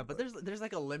yeah, but there's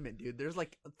like a limit, dude. There's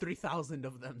like 3,000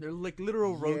 of them. They're like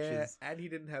literal roaches. and he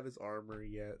didn't have his armor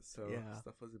yet, so Yeah.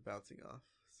 stuff wasn't bouncing off.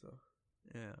 So,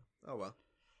 Yeah. oh well.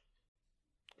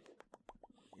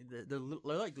 They're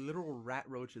like literal rat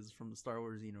roaches from the Star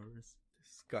Wars universe.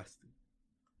 Disgusting.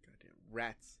 Goddamn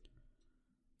rats.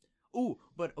 Ooh,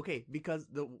 but okay, because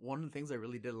one of the things I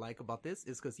really did like about this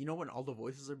is because you know when all the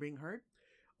voices are being heard.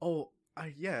 Oh,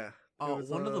 yeah.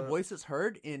 One of the voices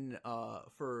heard in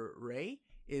for Rey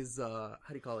is how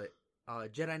do you call it?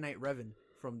 Jedi Knight Revan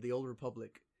from the Old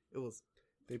Republic. It was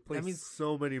They play that means-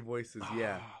 so many voices.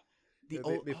 Yeah. the They-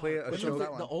 old, they play a when show-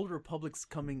 the Old Republic's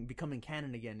becoming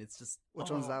canon again. It's just Which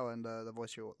one's that one? The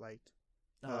voice you liked?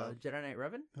 Jedi Knight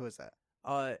Revan. Who is that?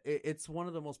 It's one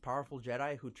of the most powerful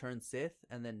Jedi who turned Sith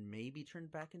and then maybe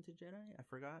turned back into Jedi. I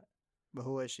forgot. But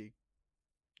who is she?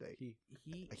 Like, He,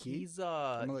 He's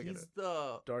gonna look at he's it.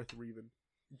 the Darth Revan.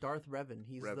 Darth Revan.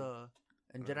 He's Revan.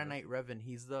 Jedi Knight Revan.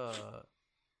 He's the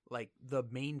like the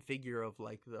main figure of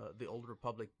like the Old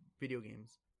Republic video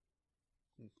games.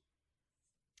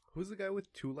 Who's the guy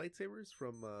with two lightsabers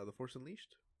from The Force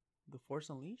Unleashed? The Force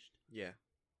Unleashed. Yeah.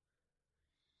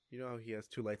 You know how he has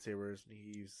two lightsabers and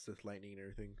he uses Sith lightning and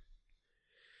everything?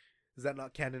 Is that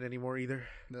not canon anymore either?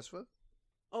 this one?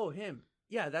 Oh, him.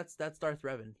 Yeah, that's Darth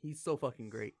Revan. He's so fucking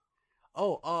great.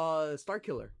 Oh,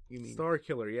 Starkiller. You mean? Star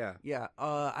Killer, yeah. Yeah.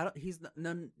 I don't. He's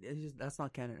none. That's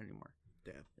not canon anymore.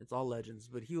 Damn. It's all legends.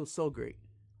 But he was so great,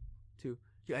 too.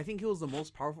 I think he was the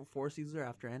most powerful Force user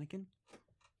after Anakin.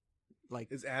 Like,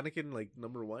 Is Anakin like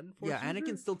number one? yeah, Force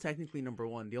user? Anakin's still technically number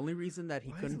one. The only reason that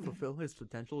he Why couldn't isn't fulfill his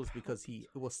potential is because he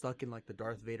was stuck in like the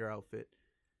Darth Vader outfit.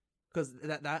 Because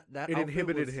that It outfit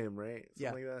inhibited was- him, right?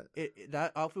 Something Yeah. like that.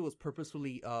 That outfit was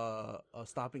purposefully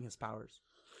stopping his powers.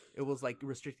 It was like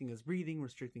restricting his breathing,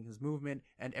 restricting his movement,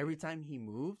 and every time he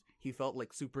moved, he felt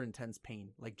like super intense pain.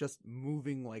 Like just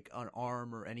moving like an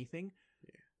arm or anything,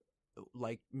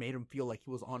 like made him feel like he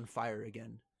was on fire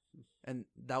again. And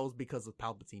that was because of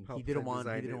Palpatine. He didn't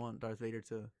designed it. want Darth Vader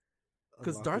to,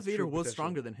 because Unlock Darth his Vader true was potential.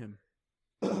 stronger than him.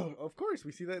 Of course,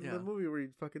 we see that in Yeah. the movie where he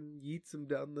fucking yeets him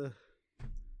down the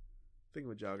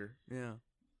thingamajogger. Yeah,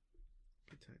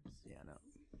 Good times. yeah, no.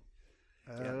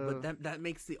 Yeah, but that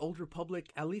makes the Old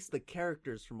Republic, at least the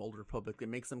characters from Old Republic, it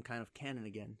makes them kind of canon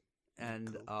again.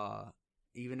 And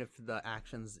even if the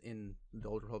actions in the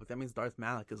Old Republic, that means Darth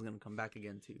Malak is going to come back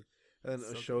again too. And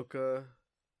Ahsoka.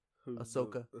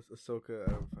 Ahsoka. Ahsoka,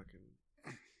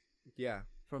 fucking. Yeah.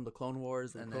 From the Clone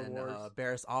Wars, From and Clone then Wars.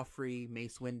 Barriss Offrey,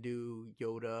 Mace Windu,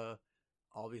 Yoda,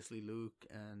 obviously Luke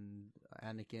and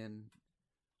Anakin.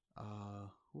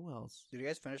 Who else? Did you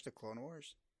guys finish the Clone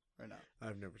Wars or no?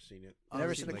 I've never seen it. You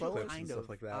never seen the Clone Wars? clips and stuff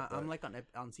like that. I'm but- like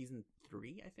on season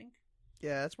 3, I think.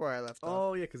 Yeah, that's where I left off.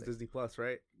 Oh, yeah, because Disney Plus,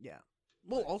 right? Yeah.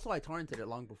 Well, also I torrented it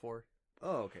long before.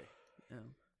 Oh, okay. Yeah.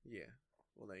 Yeah.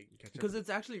 Well, now you can catch Because up. it's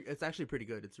actually pretty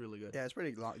good. It's really good. Yeah, it's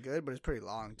pretty good, but it's pretty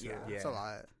long too. Yeah. It's Yeah. a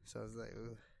lot. So it's like,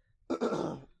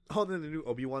 ugh, Oh, then the new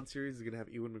Obi-Wan series is going to have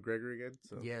Ewan McGregor again.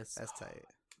 So Yes. that's tight.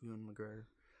 Ewan McGregor.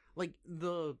 Like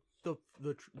the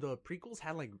prequels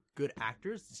had like good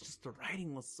actors. It's just the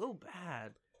writing was so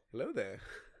bad. Hello there.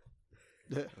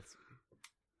 Do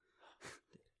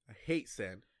I hate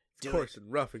sand. It's Do coarse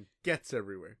and rough and gets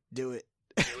everywhere. it.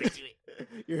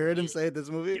 You heard him say it this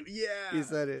movie? Yeah. He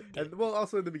said it. And well,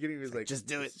 also in the beginning, he was like, Just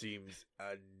do it. Seems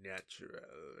unnatural.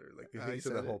 Or like, Oh, he he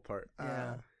said that said whole it. part.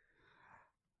 Yeah.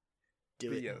 Do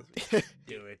But it. yeah, that's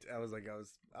do it. I was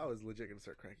legit gonna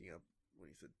start cracking up when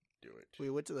he said do it. We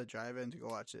went to the drive-in to go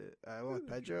watch it. I went with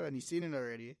Pedro, and he's seen it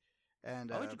already. And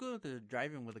Why would you go to the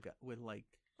drive-in with like?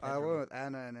 I Pedro? went with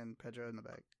Anna and then Pedro in the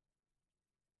back.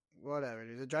 Whatever,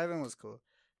 dude. The drive-in was cool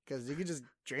because you could just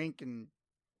drink and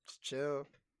just chill.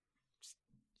 Just,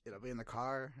 be in the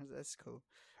car. That's cool.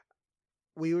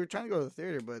 We were trying to go to the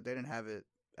theater, but they didn't have it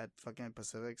at fucking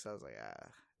Pacific, so I was like,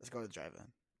 let's go to the drive-in.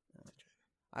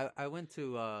 I went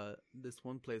to this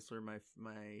one place where my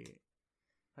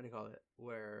how do you call it?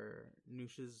 Where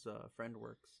Noosh's friend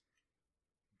works.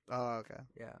 Oh, okay.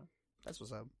 Yeah. That's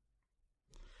what's up.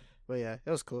 But yeah, it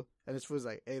was cool. And his food's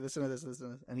like, hey, listen to this, listen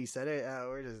to this. And he said it,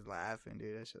 we're just laughing,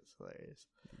 dude. That shit's hilarious.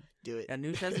 Do it. Yeah,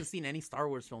 Noosh hasn't seen any Star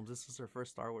Wars films. This is her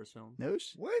first Star Wars film.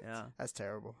 Noosh? What? Yeah. That's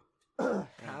terrible.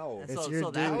 How? And It's so, your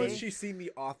so that How dude. has day, she seen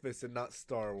The Office and not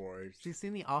Star Wars? she's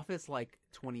seen The Office like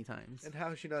 20 times. And how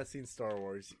has she not seen Star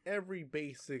Wars? Every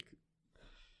basic.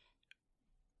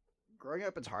 Growing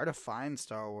up, it's hard to find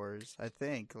Star Wars. I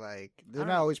think like I they're don't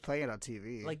not know. always playing it on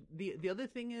TV. Like the other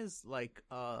thing is like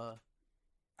how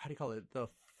do you call it? The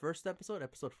first episode,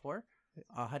 episode 4.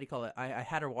 How do you call it? I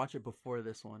had her watch it before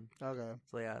this one. okay,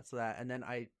 So yeah, so that, and then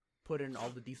I put in all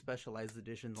the despecialized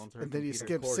editions onto her and then you computer.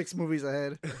 skip course. 6 movies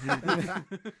ahead.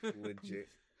 Legit.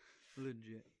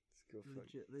 Legit. Let's go fuck.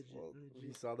 Legit. Well,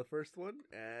 we saw the first one,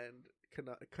 and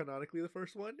canonically the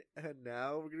first one, and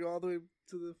now we're gonna go all the way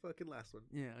to the fucking last one.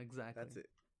 Yeah, exactly. That's it.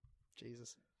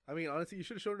 Jesus, I mean, honestly, you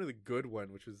should have shown her the good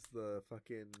one, which was the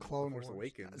fucking Clone Force Wars.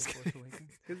 Awakens. The Force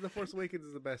Awakens. Because the Force Awakens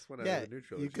is the best one out yeah, of the new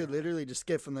trilogy. you could literally just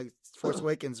skip from the Force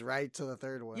Awakens right to the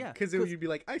third one. Yeah. Because you'd be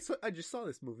like, I just saw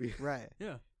this movie. right.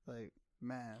 Yeah. Like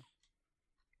man,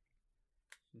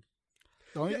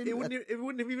 the only Yeah, thing- it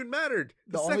wouldn't have even mattered.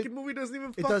 The, the only- second movie doesn't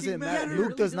even it fucking doesn't matter. matter. Luke It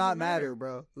really does not doesn't matter. matter,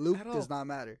 bro. Luke At all. does not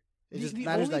matter. It just the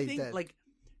matters only that he's thing, dead. like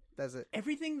That's it.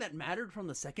 everything that mattered from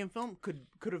the second film could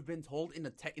have been told in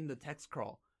the text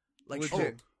crawl. Like,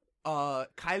 Legit.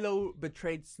 Kylo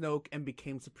betrayed Snoke and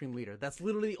became Supreme Leader. That's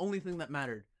literally the only thing that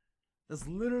mattered. That's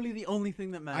literally the only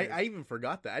thing that mattered. I even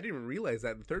forgot that. I didn't even realize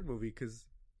that in the third movie, because...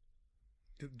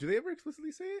 Do they ever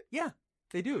explicitly say it? Yeah,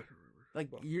 they do. I don't remember.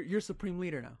 Like, Well, you're Supreme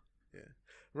Leader now.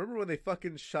 remember when they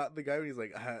fucking shot the guy when he's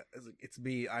like, it's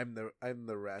me, I'm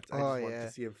the rat. I Oh, just want yeah.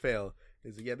 to see him fail.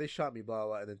 He's like, yeah, they shot me, blah,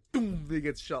 blah, and then boom, he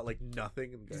gets shot like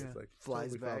nothing, and the guy's Yeah. like,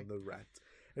 Flies totally found back. the rat.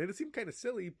 And it seemed kind of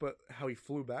silly, but how he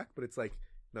flew back, but it's like,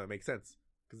 no, it makes sense.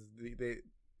 Because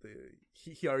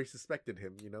he already suspected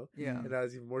him, you know? Yeah. And now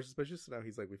he's even more suspicious, so now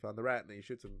he's like, we found the rat, and then he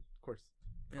shoots him, of course.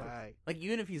 Yeah. Right. Like,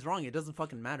 even if he's wrong, it doesn't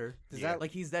fucking matter. Does Yeah. that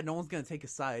Like, he's dead. No one's gonna take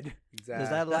his side. Exactly. does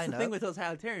that That's line the up? thing with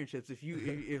totalitarian ships. If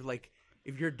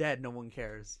if you're dead, no one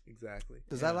cares. Exactly.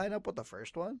 Does Yeah. that line up with the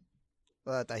first one?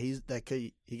 That he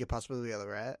could possibly be the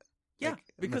rat. Yeah, Like, in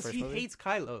the because first he movie? hates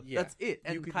Kylo. Yeah. That's it.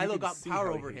 And You can Kylo got see power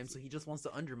how he over him, hates so him. he just wants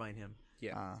to undermine him.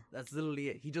 Yeah. That's literally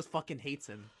it. He just fucking hates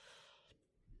him.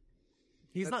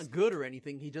 He's not good or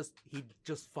anything. He just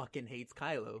fucking hates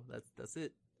Kylo. That's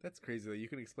it. That's crazy that you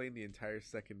can explain the entire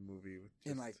second movie with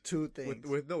in just- like 2 things.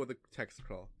 with the text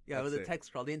crawl. Yeah, with That's the it.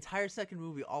 text crawl. The entire second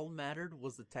movie, all mattered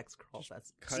was the text crawl.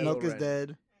 That's Kylo Snoke is Ren.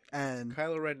 dead, and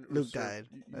Kylo Ren Luke usurped- died.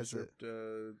 That's it.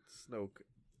 usurped, Snoke.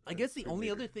 I guess the Supreme only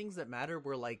Leader. other things that matter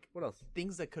were like What else?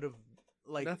 things that could have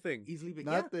like Nothing. easily been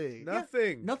nothing.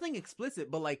 Nothing. nothing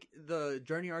explicit, but like the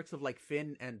journey arcs of like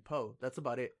Finn and Poe. That's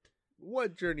about it.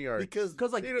 What journey arc? Because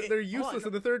Because like They're useless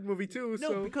in the third movie too. No,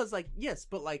 so because like yes,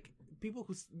 but like people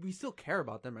we still care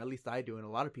about them, or at least I do, and a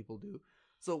lot of people do.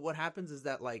 So what happens is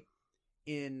that like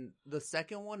in the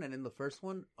second one and in the first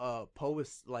one, Poe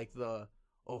is like the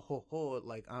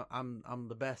like I'm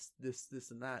the best, this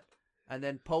and that, and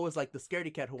then Poe is like the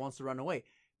scaredy cat who wants to run away.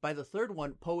 By the third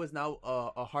one, Poe is now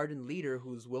a hardened leader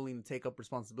who's willing to take up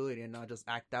responsibility and not just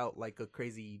act out like a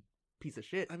crazy piece of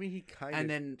shit. I mean, he kind And of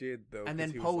then- did though. And 'cause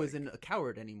then he Poe was isn't a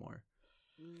coward anymore.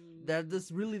 Mm, That's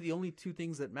really the only two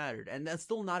things that mattered, and that's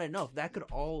still not enough. That could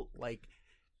all like,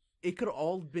 it could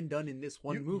all been done in this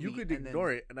one movie. You could and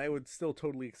ignore it, and I would still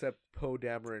totally accept Poe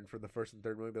Dameron from the first and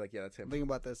third movie. Be like, yeah, that's him. think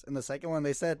about this. In the second one,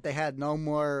 they said they had no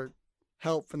more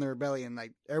help from the rebellion.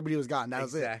 Like everybody was gone. That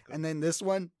was it. Exactly. And then this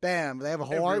one, bam, they have a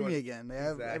whole Everyone- army again. They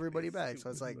have Exactly. everybody back. So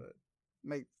it's like, But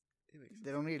make it makes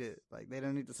they don't need it. Like they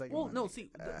don't need the second Well, one. no, see,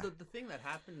 Ah. the thing that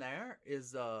happened there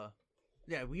is,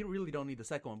 yeah, we really don't need the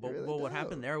second one. But, We really but what don't.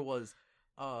 happened there was,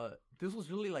 this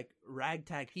was really like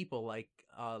ragtag people, like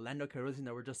Lando Calrissian,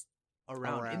 that were just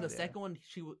around. In the Around, yeah. second one,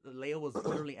 Leia was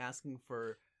literally asking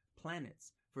for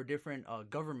planets for different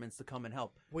governments to come and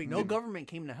help. Wait, No didn't- government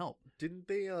came to help. Didn't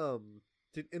they?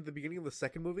 In the beginning of the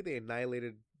second movie, they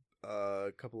annihilated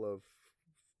a couple of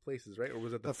places, right? Or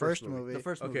was it The first movie. The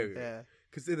first Okay, movie. Yeah,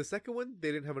 Because in the second one,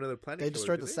 they didn't have another planet. they killer,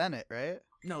 destroyed did the they? Senate, right?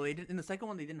 No, they didn't. In the second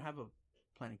one, they didn't have a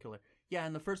planet killer. Yeah,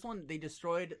 in the first one, they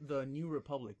destroyed the New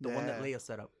Republic, the one that Yeah. Leia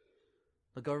set up.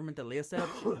 The government that Leia set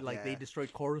up, like they Yeah.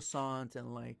 destroyed Coruscant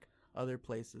and like other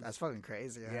places. That's fucking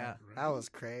crazy. Yeah. That was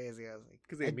crazy. I was like,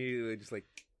 Because they immediately just like,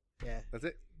 yeah. that's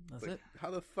it. That's Like, it.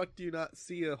 how the fuck do you not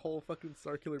see a whole fucking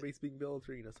Star Killer base being built,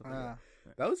 or something like Uh,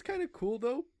 that? That was kind of cool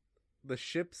though. The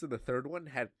ships in the third one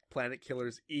had planet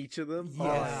killers, each of them. Yeah.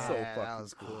 Oh, so Yeah, fucking that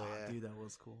was cool. Ah, Yeah, dude, that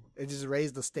was cool. it just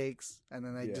raised the stakes, and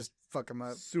then they Yeah. just fuck them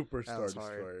up. Super That Star was hard,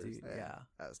 Destroyers. Dude, Yeah. yeah.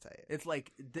 That was tight. It's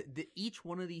like each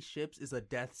one of these ships is a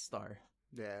Death Star.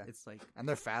 Yeah, It's like and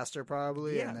they're faster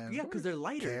probably. yeah, and then yeah, because they're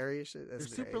lighter. carry shit. They're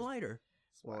That's super crazy. lighter.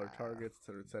 Smaller Wow. targets,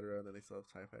 etc., and then they still have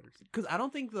TIE fighters. Because I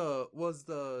don't think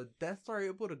the Death Star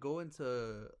able to go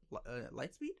into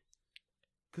light speed.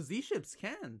 because these ships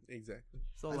can. Exactly.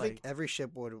 So I like, think every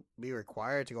ship would be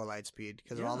required to go light speed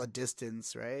because of all Yeah. the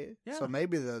distance, right? Yeah. So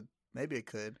maybe it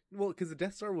could. Well, because the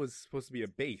Death Star was supposed to be a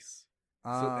base,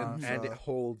 Ah, and it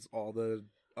holds all the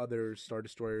other Star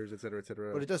Destroyers, etc.,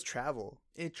 etc. but it does travel.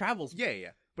 it travels,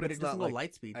 yeah, but it's it doesn't not go like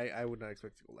light speed. I would not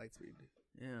expect it to go light speed.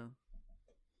 Yeah,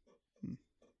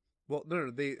 Well,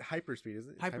 no, they hyperspeed,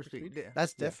 isn't it? It's hyperspeed. Yeah.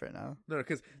 That's Yeah. different, huh? No,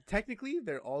 because technically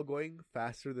they're all going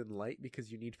faster than light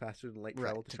because you need faster than light Right,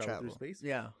 travel to to travel through travel. space.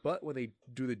 Yeah, But when they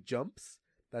do the jumps,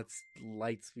 that's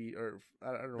light speed, or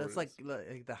I don't know. that's what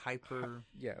like the hyper.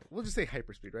 yeah, we'll just say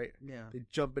hyperspeed, right? Yeah, They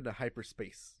jump into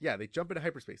hyperspace. Yeah, they jump into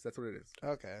hyperspace. That's what it is.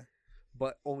 Okay.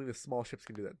 But only the small ships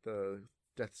can do that. The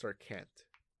Death Star can't.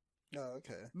 Oh,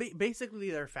 okay.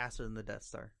 basically they're faster than the Death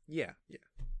Star. Yeah.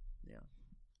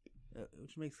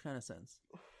 Which makes kind of sense.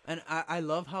 And I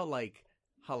love how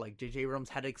J.J. Abrams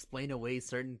had to explain away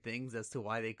certain things as to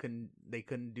why they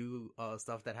couldn't do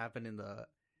stuff that happened in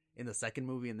the second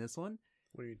movie in this one.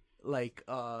 What do you? Like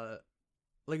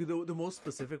the most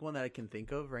specific one that I can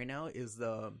think of right now is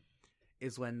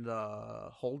when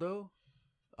the Holdo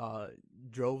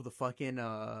drove the fucking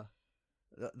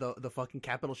the fucking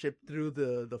capital ship through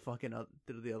the fucking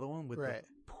through the other one with Right.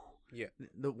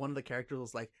 the one of the characters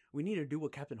was like, we need to do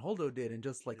what Captain Holdo did and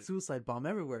just like suicide bomb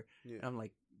everywhere. Yeah. And I'm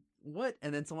like, what?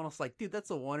 And then someone else was like, dude, that's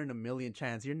a 1 in a million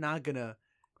chance. You're not gonna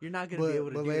be able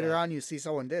to But do later that. on, you see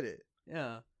someone did it.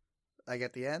 Yeah. Like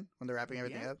at the end when they're wrapping At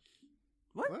the everything end? up.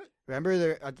 What? What? Remember,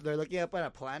 they're looking up at a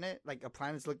planet. Like a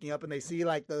planet's looking up, and they see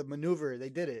like the maneuver. They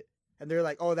did it, and they're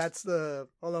like, "Oh, that's the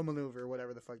Holo maneuver,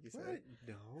 whatever the fuck you said." What?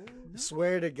 No.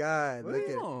 Swear to God, What? look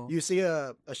at No. you see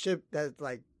a ship that's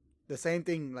like the same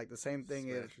thing. Like the same thing.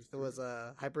 Smashes It was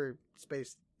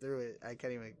hyperspace through it. I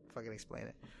can't even fucking explain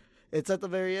it. It's at the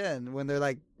very end when they're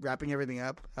like wrapping everything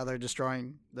up. How they're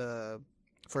destroying the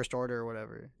First Order or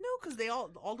whatever. No, because they all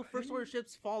the first order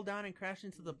ships fall down and crash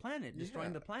into the planet, destroying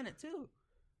Yeah. the planet too.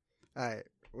 All right,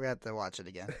 we have to watch it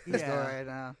again. Let's go Yeah. right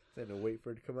now. Then to wait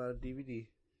for it to come out on DVD.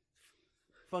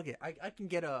 Fuck it, I can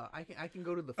get I can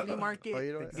go to the flea market, Oh,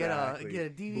 you know what? get Exactly. a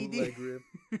DVD. Bootleg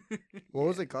rip. What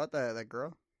was it called? That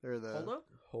girl or the Holdo?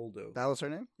 Holdo. That was her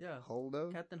name. Yeah,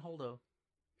 Holdo. Captain Holdo.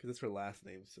 Because it's her last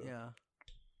name, so Yeah.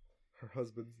 her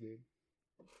husband's name.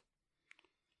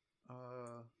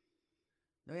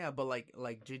 No, yeah, but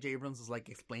like J.J. Abrams was like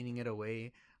explaining it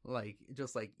away, like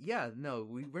just like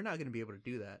we're not gonna be able to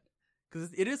do that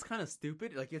because it is kind of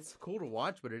stupid. Like it's cool to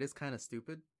watch, but it is kind of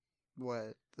stupid.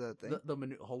 What the thing?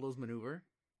 Holdo's maneuver.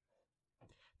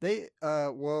 They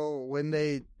well, when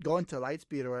they go into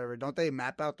lightspeed or whatever, don't they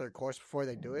map out their course before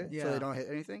they do it so Yeah. they don't hit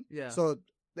anything? Yeah. So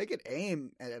they could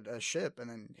aim at a ship and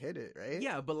then hit it, right?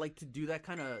 Yeah, but like to do that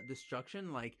kind of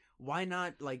destruction, like why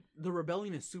not? Like the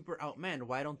rebellion is super outmanned.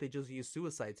 Why don't they just use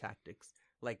suicide tactics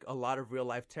like a lot of real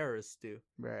life terrorists do?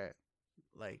 Right.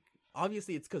 Like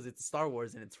obviously it's because it's Star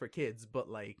Wars and it's for kids, but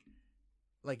like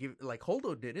if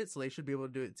Holdo did it, so they should be able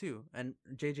to do it too. And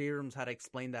J.J. Abrams had to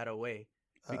explain that away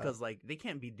because like they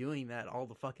can't be doing that all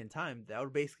the fucking time. That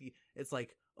would basically it's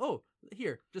like, oh,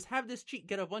 here, just have this cheat,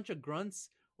 get a bunch of grunts.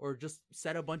 Or just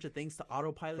set a bunch of things to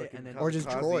autopilot Fucking and then or just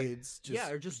Kamikaze.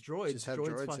 droids. or just droids. just have droids,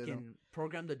 droids in fucking them.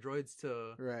 program the droids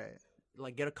to Right.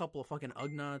 like get a couple of fucking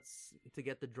Ugnaughts to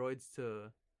get the droids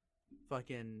to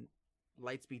fucking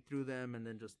light speed through them, and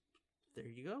then just there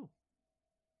you go.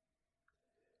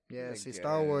 Yeah. I See,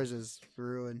 Star guess. Wars is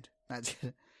ruined. Not just-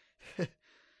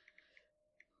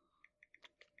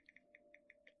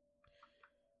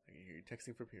 I can hear you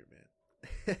texting from here,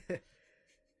 man.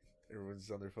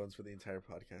 Everyone's on their phones for the entire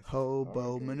podcast. Hobo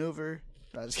Oh, okay. maneuver.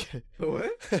 No, just kidding.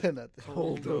 What? Nothing.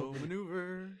 Holdo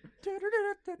maneuver.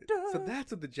 So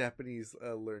that's what the Japanese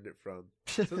learned it from.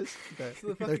 So the They're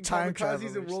fucking time kamikazes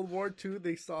travelers. in World War II,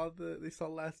 they saw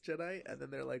Last Jedi, and then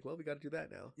they're like, "Well, we got to do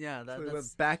that now." Yeah, So they that's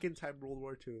went back in time, World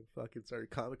War II, and fucking started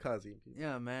kamikazing people.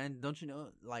 yeah, man. Don't you know?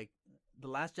 Like the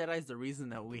Last Jedi is the reason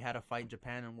that we had to fight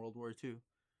Japan in World War II.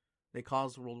 They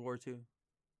caused World War II.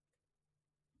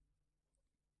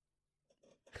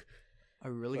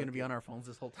 Are we really gonna be on our phones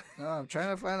this whole time? No, I'm trying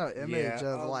to find an image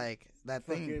of like that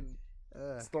thing.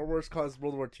 Fucking Star Wars caused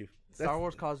World War II. Star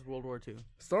Wars caused World War II.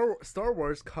 Star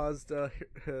Wars caused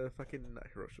fucking not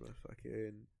Hiroshima,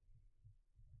 fucking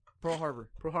Pearl Harbor.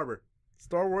 Pearl Harbor.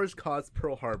 Star Wars caused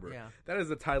Pearl Harbor. Yeah. That is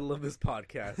the title of this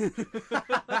podcast.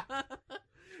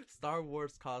 Star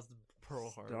Wars caused Pearl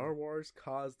Harbor. Star Wars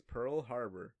caused Pearl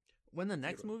Harbor. When the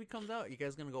next movie comes out, you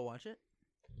guys gonna go watch it?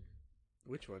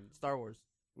 Which one? Star Wars.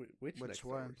 Which Which next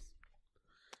one? Star Wars?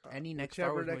 any next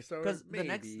Star whichever Wars next Star Wars, because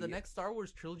the maybe. next Star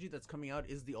Wars trilogy that's coming out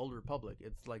is the Old Republic.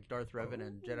 It's like Darth Revan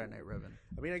and Jedi Knight Revan.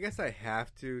 I mean, I guess I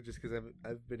have to just because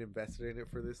I've been invested in it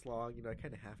for this long. You know, I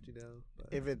kind of have to now. But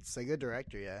If it's a good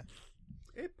director, yeah.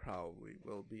 it probably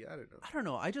will be. I don't know. I don't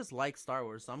know. I just like Star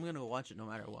Wars, so I'm gonna go watch it no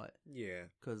matter what Yeah,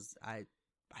 because I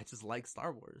just like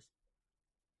Star Wars.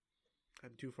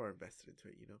 I'm too far invested into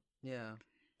it. You know, Yeah,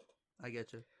 I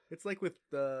get you. it's like with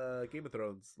Game of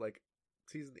Thrones. Like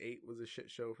season 8 was a shit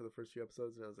show for the first few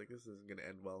episodes, and I was like, this isn't gonna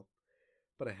end well.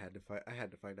 But I had to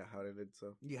find out how it ended,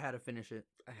 so You had to finish it.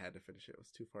 I had to finish it. I was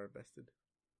too far invested.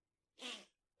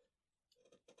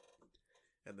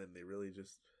 And then they really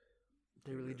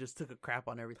just took a crap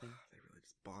on everything. they really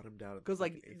just bottomed out. Because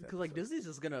like Disney's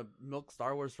just gonna milk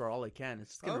Star Wars for all it can.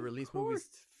 It's just gonna Of release course. movies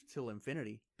till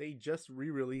infinity. they just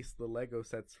re-released the Lego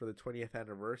sets for the 20th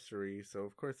anniversary, so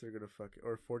of course they're gonna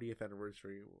or 40th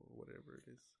anniversary, or whatever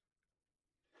it is.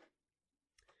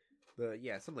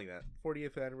 Something like that.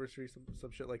 40th anniversary,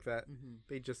 some shit like that. Mm-hmm.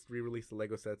 They just re-released the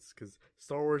Lego sets because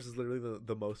Star Wars is literally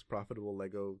the most profitable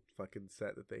Lego fucking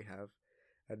set that they have.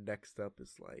 And next up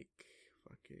is like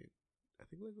fucking, I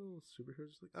think Lego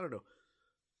Superheroes. Like, I don't know.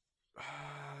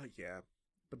 Yeah,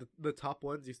 but the top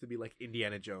ones used to be like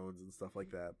Indiana Jones and stuff like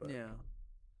that. But Yeah.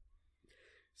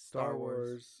 Star Star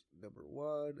Wars.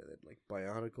 Wars #1, and then like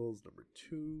Bionicles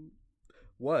 #2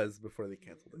 was before they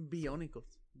canceled it.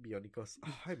 Bionicles. Bionicles.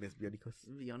 Oh, I miss Bionicles.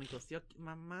 Bionicles. Yo,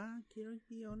 mamá, quiero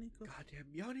Bionicles. Goddamn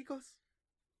Bionicles.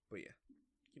 But yeah,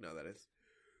 you know how that is.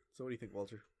 So what do you think,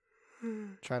 Walter?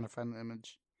 Trying to find the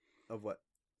image. Of what?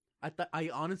 I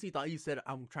honestly thought you said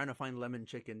I'm trying to find lemon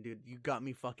chicken, dude. You got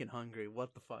me fucking hungry.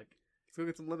 What the fuck? Let's go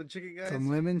get some lemon chicken, guys. Some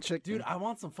lemon chicken. Dude, I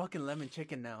want some fucking lemon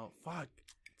chicken now. Fuck.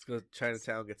 Let's go to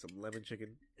Chinatown, get some lemon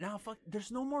chicken. Now, fuck.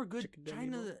 There's no more good Chicken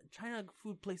anymore? China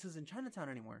food places in Chinatown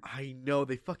anymore. I know,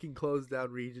 they fucking closed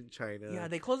down Regent China. Yeah,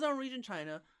 they closed down Region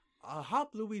China.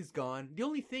 Hop Louie's gone. The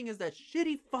only thing is that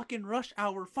shitty fucking rush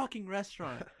hour fucking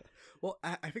restaurant. Well,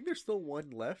 I think there's still one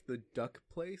left, the duck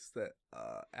place that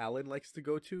Alan likes to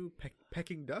go to,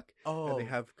 Peking Duck. Oh, And they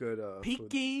have good food.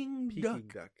 Peking Peking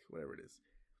duck. duck, whatever it is.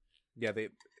 Yeah,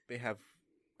 they have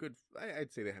good.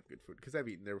 I'd say they have good food because I've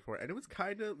eaten there before, and it was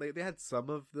kind of they had some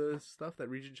of the stuff that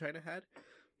Region China had,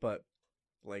 but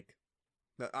like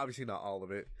obviously not all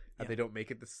of it, and Yeah. they don't make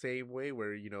it the same way.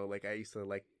 Where like I used to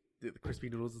like the crispy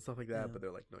noodles and stuff like that, Yeah. but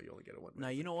they're like, no, you only get it one. Now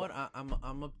you know what?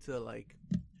 I'm up to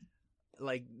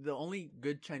like the only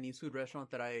good Chinese food restaurant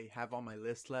that I have on my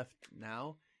list left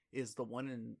now is the one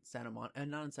in Santa Monica,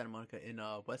 not in Santa Monica, in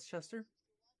Westchester.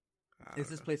 It's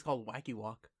this place called Wacky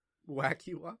Walk.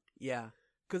 Wacky Walk. Yeah,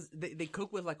 because they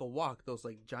cook with like a wok, those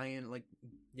like giant like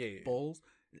Yeah. bowls.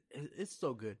 It's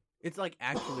so good. It's like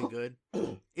actually good.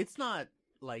 It's not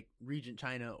like Regent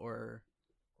China or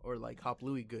like Hop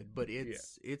Louie good, but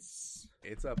it's It's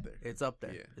up there. it's up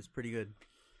there. Yeah. It's pretty good.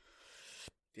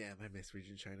 Damn, I miss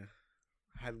Region China.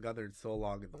 I hadn't gone there in so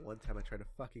long, and the one time I tried to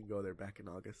fucking go there back in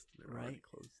August, they were already Right.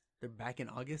 closed. They're back in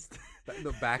August.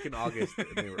 No, back in August,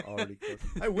 and they were already closed.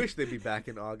 I wish they'd be back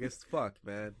in August. Fuck,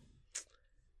 man.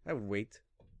 I would wait.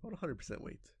 I would 100%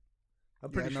 wait. I'm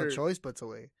You pretty had sure. no choice but to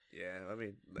wait. Yeah, I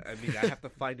mean, I have to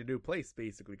find a new place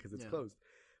basically because it's Yeah. closed.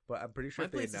 But I'm pretty sure My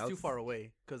if they place is announced too far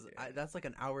away because Yeah. that's like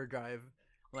an hour drive.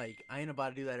 Like I ain't about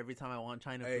to do that every time I want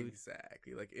China food.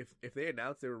 Exactly. Like if they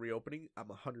announced they were reopening, I'm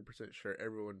 100% sure it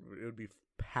would be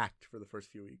packed for the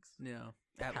first few weeks. Yeah,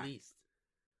 at Packed. least.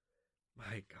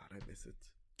 My God, I miss it.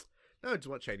 No, I just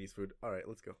want Chinese food. All right,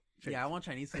 let's go. Yeah, I want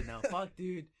Chinese food now. Fuck,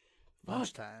 dude. Fuck.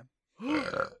 Lunchtime.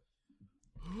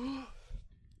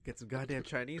 Get some goddamn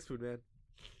Chinese food, man.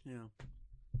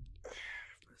 Yeah.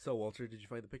 So, Walter, did you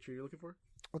find the picture you're looking for?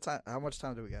 What time? How much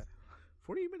time do we got?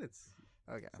 40 minutes.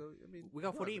 Okay. So, I mean, We got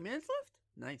come 48 on. minutes left.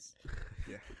 Nice.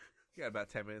 Yeah. We got about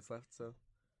 10 minutes left, so.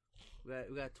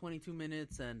 We got 22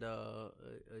 minutes and a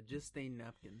just stained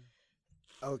napkin.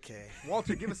 Okay.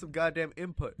 Walter, give us some goddamn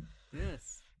input.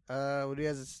 Yes. What do you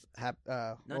guys have?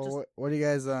 Not Well, just- what are you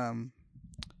guys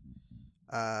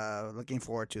looking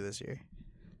forward to this year?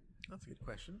 That's a good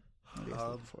question. What are you guys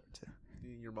looking forward to?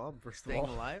 Your mom, first of Staying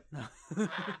all. alive? No.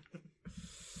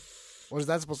 What is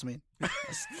that supposed to mean?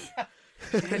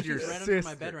 And your She's right under my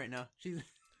sister. bed right now. She's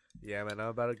Yeah, man, I'm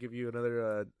about to give you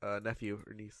another nephew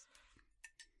or niece.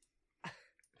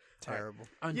 Terrible.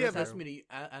 Yeah, Andres but-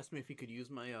 asked me if he could use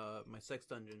my my sex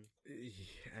dungeon.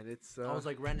 And it's, I was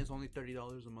like, rent is only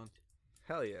 $30 a month.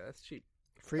 hell yeah, that's cheap.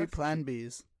 Free That's Plan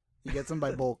Bs. You get some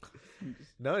by bulk.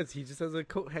 No, he just has a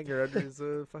coat hanger under his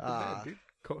fucking Ah, bed, dude.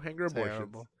 Coat hanger abortions.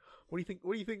 terrible. What do you think?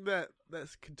 What do you think that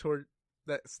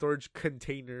storage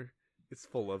container is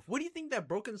full of. What do you think that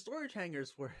broken storage hanger is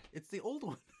for? It's the old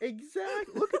one.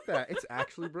 Exactly. Look at that. It's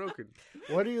actually broken.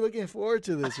 What are you looking forward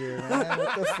to this year, man?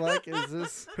 What the fuck is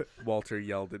this? Walter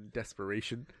yelled in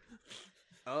desperation.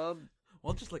 Well,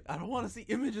 just like I don't want to see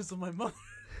images of my mother.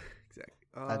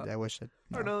 Exactly. I wish it.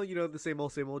 I don't know. You know, the same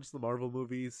old, just the Marvel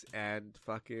movies and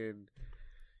fucking.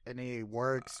 Any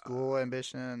work, school,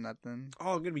 ambition, nothing.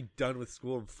 Oh, I'm gonna be done with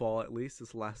school in fall at least.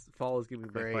 This last fall is gonna be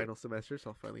my Great. final semester,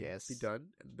 so I'll finally be done,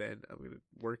 and then I'm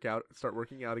gonna start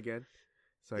working out again,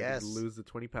 so I can lose the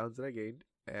 20 pounds that I gained,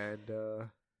 and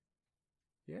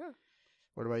yeah.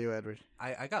 What about you, Edward?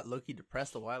 I got low-key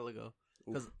depressed a while ago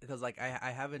because like I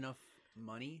have enough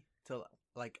money to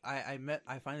like I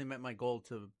finally met my goal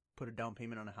to put a down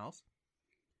payment on a house.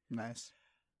 Nice.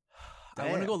 I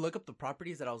want to go look up the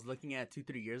properties that I was looking at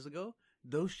 2-3 years ago.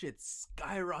 Those shits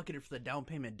skyrocketed for the down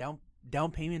payment.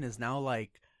 Down payment is now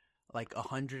like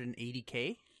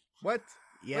 $180K. What?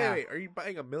 Yeah. Wait, are you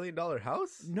buying $1 million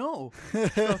house? No.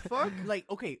 The fuck? Like,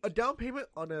 okay, A down payment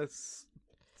on a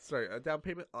down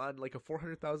payment on like a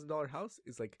 $400,000 house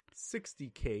is like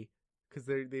 $60K because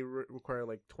they require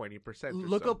like 20%.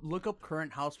 look up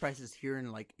current house prices here in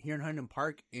Huntington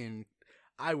Park in.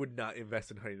 I would not invest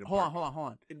in Huntington Hold Park.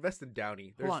 on. Invest in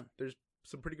Downey. There's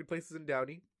some pretty good places in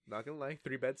Downey. Not gonna lie,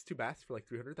 3 beds, 2 baths for like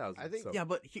 $300,000. I think- Yeah,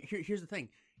 but here's the thing: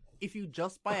 if you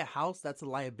just buy a house, that's a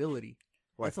liability.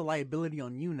 What? That's a liability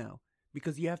on you now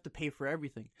because you have to pay for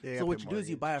everything. Yeah, you so gotta what pay you do is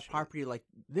you mortgage buy a and shit. property like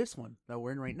this one that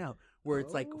we're in right now, where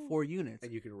it's like 4 units.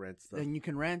 and you can rent stuff. And you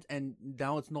can rent, and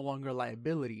now it's no longer a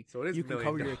liability. So it is you $1 can million.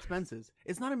 cover your expenses.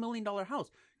 It's not $1 million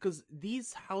house because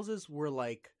these houses were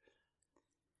like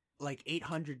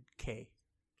 800K.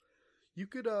 You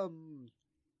could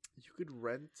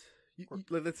rent.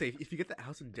 Let's say if you get the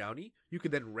house in Downey, you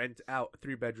could then rent out a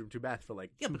 3-bedroom, 2-bath for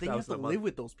like Yeah, but then you have to $2,000 a month. live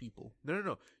with those people.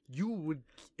 No. You would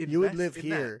live in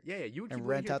here that. Yeah. You would and keep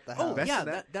rent living out the here. house. Invest Yeah, in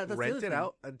that, that's the rent other it thing.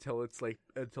 out until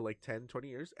 10, 20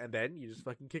 years, and then you just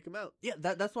fucking kick them out. Yeah,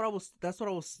 that's what I was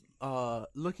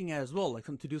looking at as well, like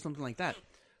to do something like that.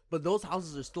 But those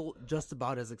houses are still just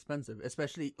about as expensive,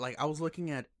 especially like I was looking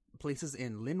at places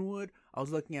in Linwood, I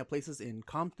was looking at places in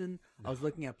Compton, I was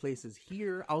looking at places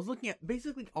here, I was looking at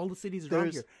basically all the cities around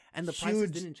There's here, and the prices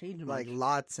huge, didn't change much. Like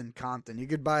lots in Compton. You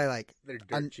could buy like They're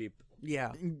dirt cheap.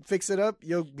 Yeah, fix it up.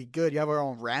 You'll be good. You have our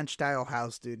own ranch style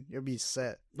house, dude. You'll be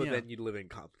set. But Yeah. then you'd live in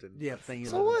Compton. yeah. Thank you.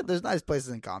 So what? There's nice places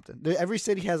in Compton. Every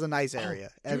city has a nice area.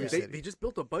 Every They city. just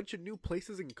built a bunch of new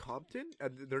places in Compton,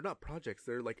 and they're not projects.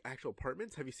 They're like actual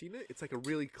apartments. Have you seen it? It's like a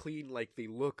really clean, like they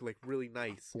look like really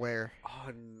nice. Where?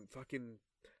 On fucking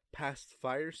past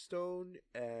Firestone,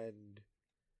 and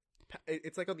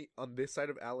it's like on this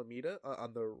side of Alameda,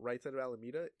 on the right side of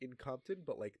Alameda in Compton,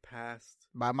 but like past.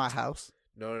 By my house.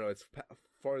 No, it's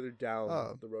farther down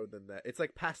Oh. the road than that. It's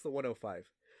like past the 105.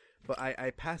 But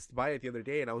I passed by it the other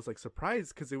day, and I was like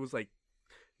surprised because it was like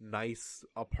nice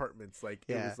apartments. Like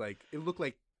it Yeah. was like it looked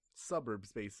like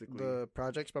suburbs basically. The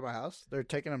projects by my house, they're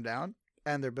taking them down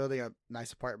and they're building up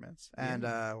nice apartments. And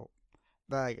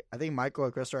like I think Michael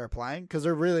and Chris are applying because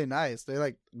they're really nice. They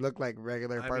like look like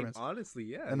regular I mean, apartments, honestly,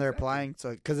 yeah. and they're exactly. applying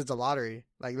so because it's a lottery.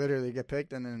 Like literally, you get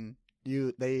picked, and then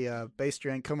they base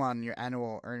your income on your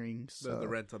annual earnings. So. The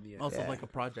rent on the end. Also, Yeah. like a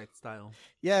project style.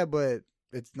 Yeah, but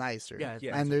it's nicer. Yeah, it's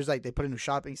Yeah. and there's like they put a new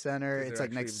shopping center. 'Cause It's they're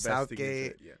like next to actually investing into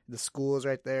Southgate. it, The school is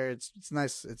right there. It's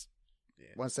nice. It's Yeah.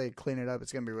 once they clean it up,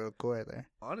 it's gonna be real cool right there.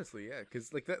 Honestly, yeah,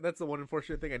 because like that's the one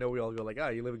unfortunate thing. I know we all go like,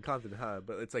 you live in Compton, huh?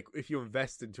 But it's like if you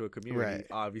invest into a community, Right.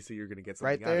 obviously you're gonna get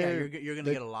Right something out of Yeah, it. there. you're gonna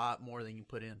the- get a lot more than you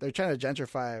put in. They're trying to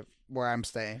gentrify where I'm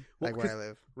staying, Well, like where I 'cause-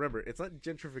 live. Remember, it's not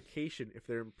gentrification if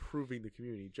they're improving the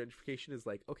community. Gentrification is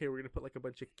like, okay, we're gonna put like a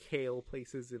bunch of kale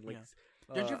places in like. Yeah.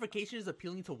 Gentrification is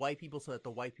appealing to white people so that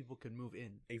the white people can move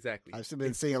in. Exactly. I've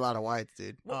been seeing a lot of whites,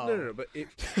 dude. Well, Oh. no. But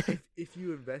if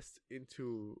you invest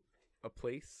into a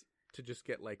place to just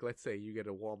get like, let's say you get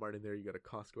a Walmart in there, you get a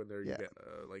Costco in there, you Yeah.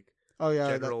 get like. Oh yeah,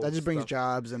 General that just brings stuff.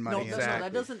 jobs and money. No, and no, stuff. Exactly.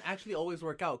 that doesn't actually always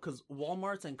work out because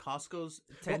WalMarts and Costco's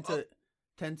tend Well,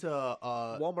 to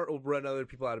Walmart will run other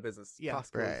people out of business. yeah.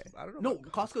 Costco. Right. I don't know. No,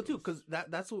 about Costco too, Costco's. because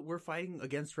that's what we're fighting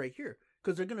against right here.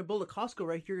 Because they're gonna build a Costco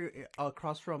right here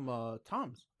across from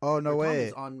Tom's. Oh no Or way!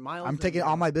 Tommy's on Miles. I'm and, taking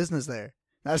all my business there.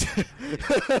 That's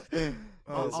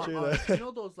Oh, that's true. you though.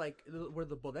 know those like where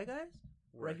the bodegas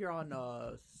right here on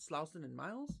Slauson and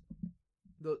Miles,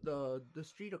 the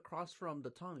street across from the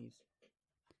Tommy's.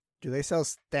 Do they sell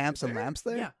stamps and There? lamps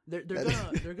there? Yeah,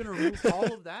 they're gonna remove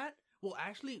all of that. Well,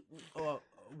 actually,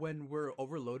 when we're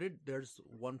overloaded, there's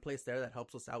one place there that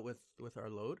helps us out with our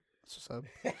load. So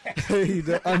you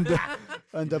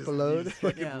undump a You load. just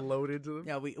fucking Yeah. load into them.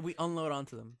 Yeah, we unload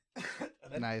onto them.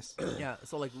 Nice. Yeah,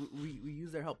 so like we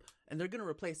use their help, and they're gonna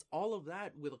replace all of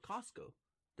that with a Costco.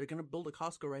 They're gonna build a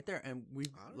Costco right there, and we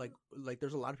like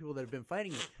there's a lot of people that have been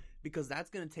fighting it because that's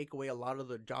gonna take away a lot of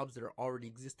the jobs that are already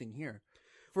existing here.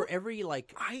 For every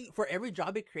for every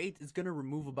job it creates, it's gonna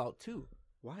remove about 2.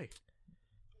 Why?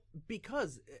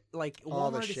 Because like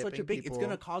All the Walmart is such a shipping big, it's people.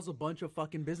 gonna cause a bunch of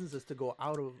fucking businesses to go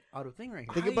out of thing right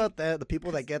here. Think about that. The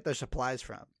people that get their supplies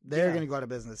from, they're Yeah. gonna go out of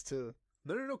business too.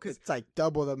 No, because It's like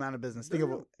double the amount of business. No, Think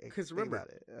no, about, no, 'cause think remember- about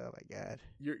it. Oh my god.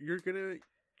 you're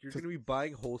gonna be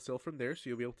buying wholesale from there, so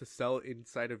you'll be able to sell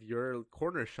inside of your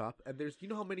corner shop. And there's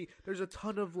how many? There's a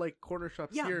ton of like corner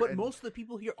shops Yeah, here. but and most of the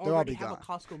people here They'll all already be have a gone.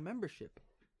 Costco membership.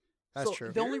 That's So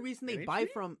true. the only Here? reason they In buy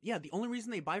HB? from the only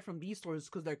reason they buy from these stores is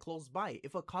because they're close by.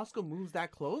 If a Costco moves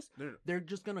that close, No. they're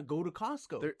just gonna go to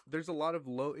Costco. There's a lot of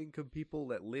low income people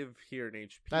that live here in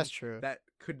HP. That's true. That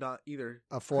could not either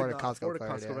Afford could a not Costco afford a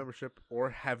card, Costco yeah. membership, or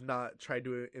have not tried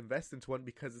to invest into one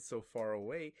because it's so far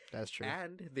away. That's true.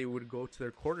 And they would go to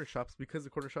their corner shops because the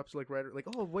corner shops are like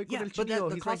oh wait, Yeah, El but Chinillo,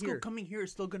 the he's right Costco here. coming here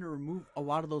is still gonna remove a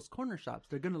lot of those corner shops.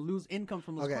 They're gonna lose income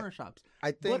from those Okay. corner shops.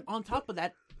 I think But on top of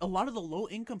that, a lot of the low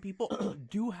income people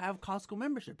do have Costco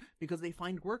membership because they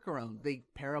find workarounds. They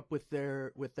pair up with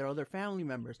their other family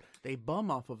members. They bum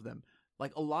off of them.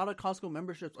 Like a lot of Costco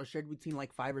memberships are shared between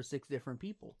like 5 or 6 different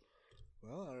people.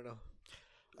 Well, I don't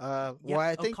know. well,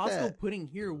 I think a Costco that putting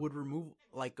here would remove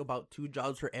like about 2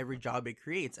 jobs for every job it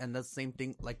creates, and that's the same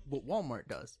thing like what Walmart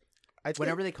does. I think,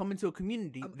 Whenever they come into a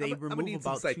community, I'm they gonna remove need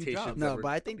some about 2 citations. jobs. no, Never-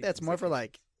 but I think need that's some more for citations.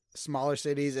 like smaller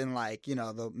cities in like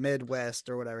the Midwest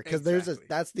or whatever. Because there's Exactly.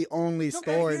 that's the only No,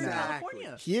 store here in now. Exactly.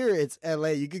 California. Here it's LA.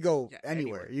 You could go Yeah,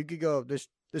 anywhere. anywhere. You could go. There's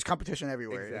competition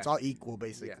everywhere. It's all Exactly. equal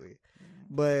basically.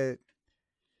 But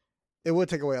it would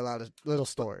take away a lot of little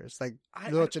stores like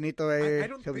little Chinito area. I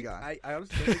don't He'll be think, gone. I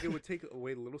honestly don't think it would take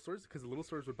away the little stores because the little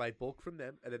stores would buy bulk from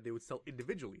them and then they would sell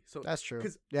individually. So That's true.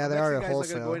 because Yeah, they are a guy's not gonna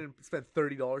wholesale. go in and spend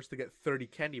 $30 to get 30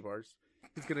 candy bars.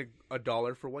 He's gonna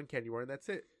 $1 for one candy bar and that's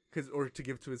it. Or to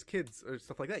give to his kids or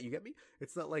stuff like that. You get me?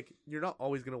 It's not like you're not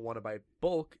always gonna want to buy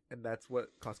bulk, and that's what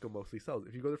Costco mostly sells.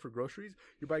 If you go there for groceries,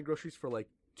 you're buying groceries for like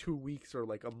 2 weeks or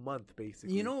like a month,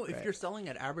 basically. You know, if Right. you're selling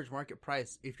at average market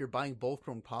price, if you're buying bulk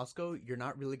from Costco, you're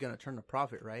not really going to turn a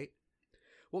profit, right?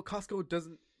 well, Costco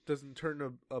doesn't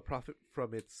turn a profit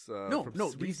from its No, from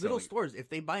these little reselling. stores, if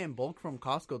they buy in bulk from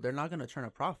Costco, they're not going to turn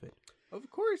a profit. Of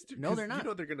course, dude, No, 'cause they're not. You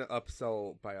know they're gonna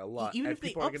upsell by a lot, Even and if they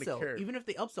people aren't gonna upsell, care. even if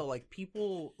they upsell, like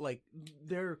people, like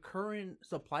their current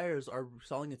suppliers are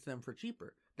selling it to them for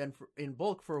cheaper than in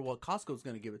bulk for what Costco's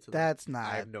going to give it to them. That's I not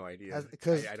have no idea That's-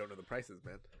 'cause- I don't know the prices,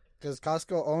 man. because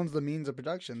Costco owns the means of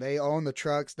production. They own the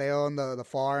trucks. They own the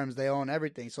farms. They own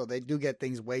everything. So they do get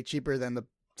things way cheaper than the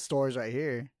stores right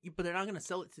here. But they're not going to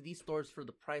sell it to these stores for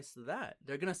the price of that.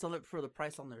 They're going to sell it for the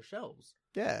price on their shelves,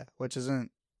 Yeah, which isn't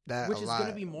that which a is lot,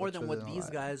 going to be more which than what isn't a these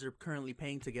lot. guys are currently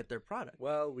paying to get their product.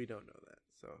 Well, we don't know that,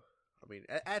 so I mean,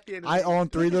 at the end, of I the own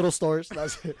 3 little stores.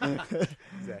 That's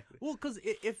exactly. Well, because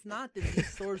if not, then these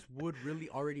stores would really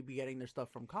already be getting their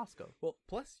stuff from Costco. Well,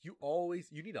 plus you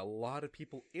need a lot of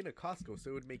people in a Costco,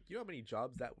 so it would make how many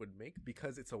jobs that would make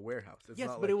because it's a warehouse. It's Yes,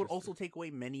 not but like it would just also take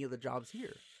away many of the jobs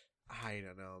here. I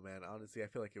don't know, man. Honestly, I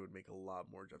feel like it would make a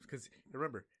lot more jobs because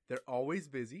remember they're always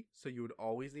busy, so you would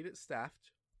always need it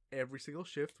staffed. Every single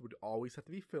shift would always have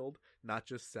to be filled, not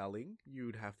just selling. You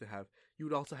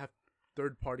would also have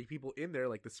third-party people in there,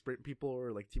 like the Sprint people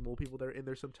or like T-Mobile people that are in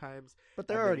there sometimes. but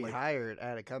they're And then, already like- hired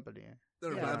at a company. No,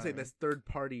 no, Yeah. but I'm saying that's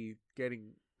third-party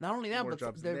getting. Not only that, More but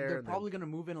jobs they're, in there, they're and then- probably going to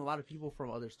move in a lot of people from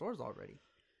other stores already.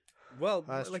 Well,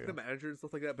 That's like true. the manager and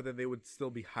stuff like that, but then they would still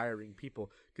be hiring people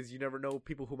because you never know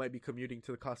people who might be commuting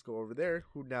to the Costco over there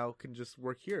who now can just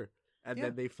work here, and Yeah.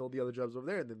 then they fill the other jobs over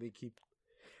there, and then they keep.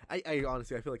 I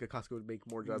honestly I feel like a Costco would make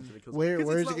more jobs than it kills. Where- 'cause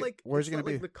where's it's it not go- like where's it's it gonna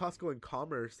not like be? the Costco in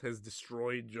Commerce has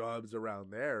destroyed jobs around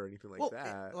there or anything like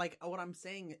that. like what I'm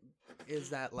saying is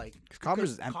that like Commerce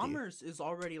because is empty. Commerce is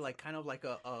already like kind of like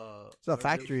It's a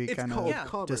factory It's kind called of Yeah.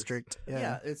 Commerce. district.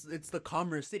 Yeah, it's the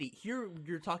Commerce City. Here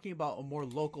you're talking about a more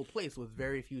local place with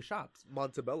very few shops.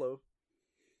 Montebello,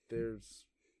 it's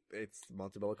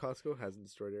Montebello Costco hasn't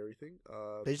destroyed everything.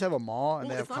 They just have a mall and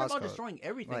Well, they it's have not Costco. about destroying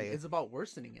everything. Like- It's about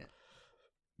worsening it.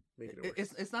 Make it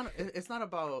worse. It's not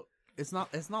about. It's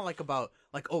not like about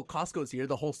like, oh, Costco's here,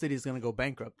 the whole city is gonna go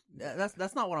bankrupt.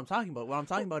 That's not what I'm talking about. What I'm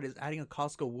talking about is adding a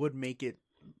Costco would make it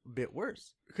a bit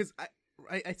worse. Because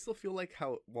I still feel like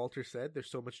how Walter said there's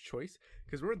so much choice.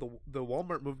 Because remember the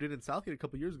Walmart moved in Southgate a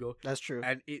couple years ago, That's true.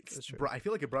 and That's true. I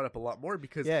feel like it brought up a lot more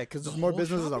because Yeah, because the there's more whole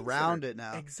businesses shopping around center- it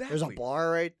now. Exactly. There's a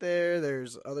bar right there.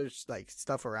 There's other like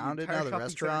stuff the around it entire now. The shopping center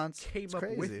restaurants came it's up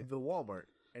crazy. with the Walmart,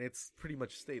 and it's pretty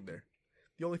much stayed there.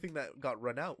 The only thing that got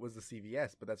run out was the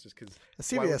CVS, but that's just because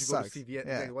CVS sucks. CVS? Yeah.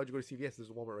 Exactly, why'd you go to CVS? There's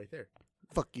a Walmart right there.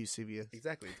 Fuck you, CVS.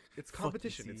 Exactly. It's Fuck you,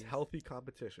 competition. It's CVS. healthy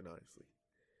competition, honestly.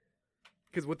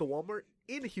 Because with the Walmart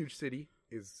in a huge city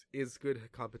is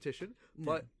good competition,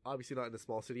 but obviously not in a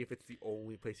small city if it's the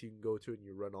only place you can go to and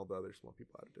you run all the other small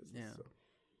people out of business. Yeah. So.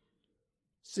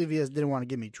 CVS didn't want to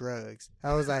give me drugs.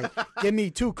 I was like, give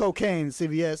me 2 cocaine,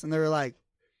 CVS. And they were like,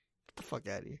 get the fuck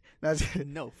out of here. That's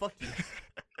No, fuck you.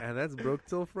 And that's Broke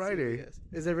Till Friday. CVS.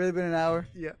 Has it really been an hour?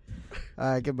 Yeah.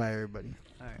 All right, goodbye, everybody.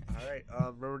 All right. All right.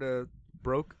 Remember to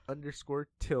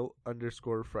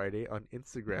broke_till_Friday on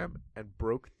Instagram and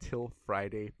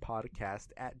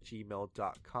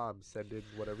broketillfridaypodcast@gmail.com. Send in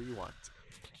whatever you want.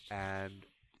 And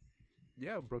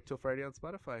yeah, Broke Till Friday on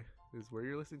Spotify is where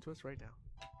you're listening to us right now.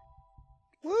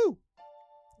 Woo!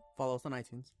 Follow us on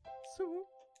iTunes. So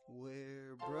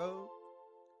We're broke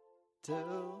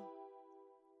till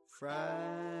Friday.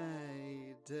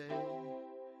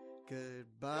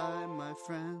 Goodbye, my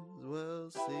friends.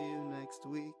 We'll see you next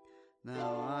week.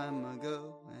 Now I'ma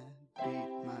go and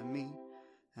beat my meat.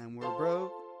 And we're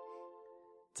broke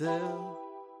till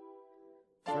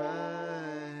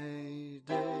Friday.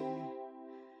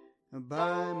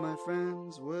 Bye, my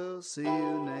friends. We'll see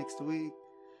you next week.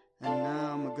 And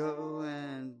now I'ma go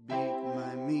and beat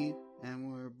my meat.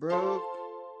 And we're broke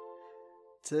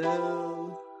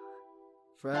till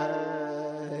Friday.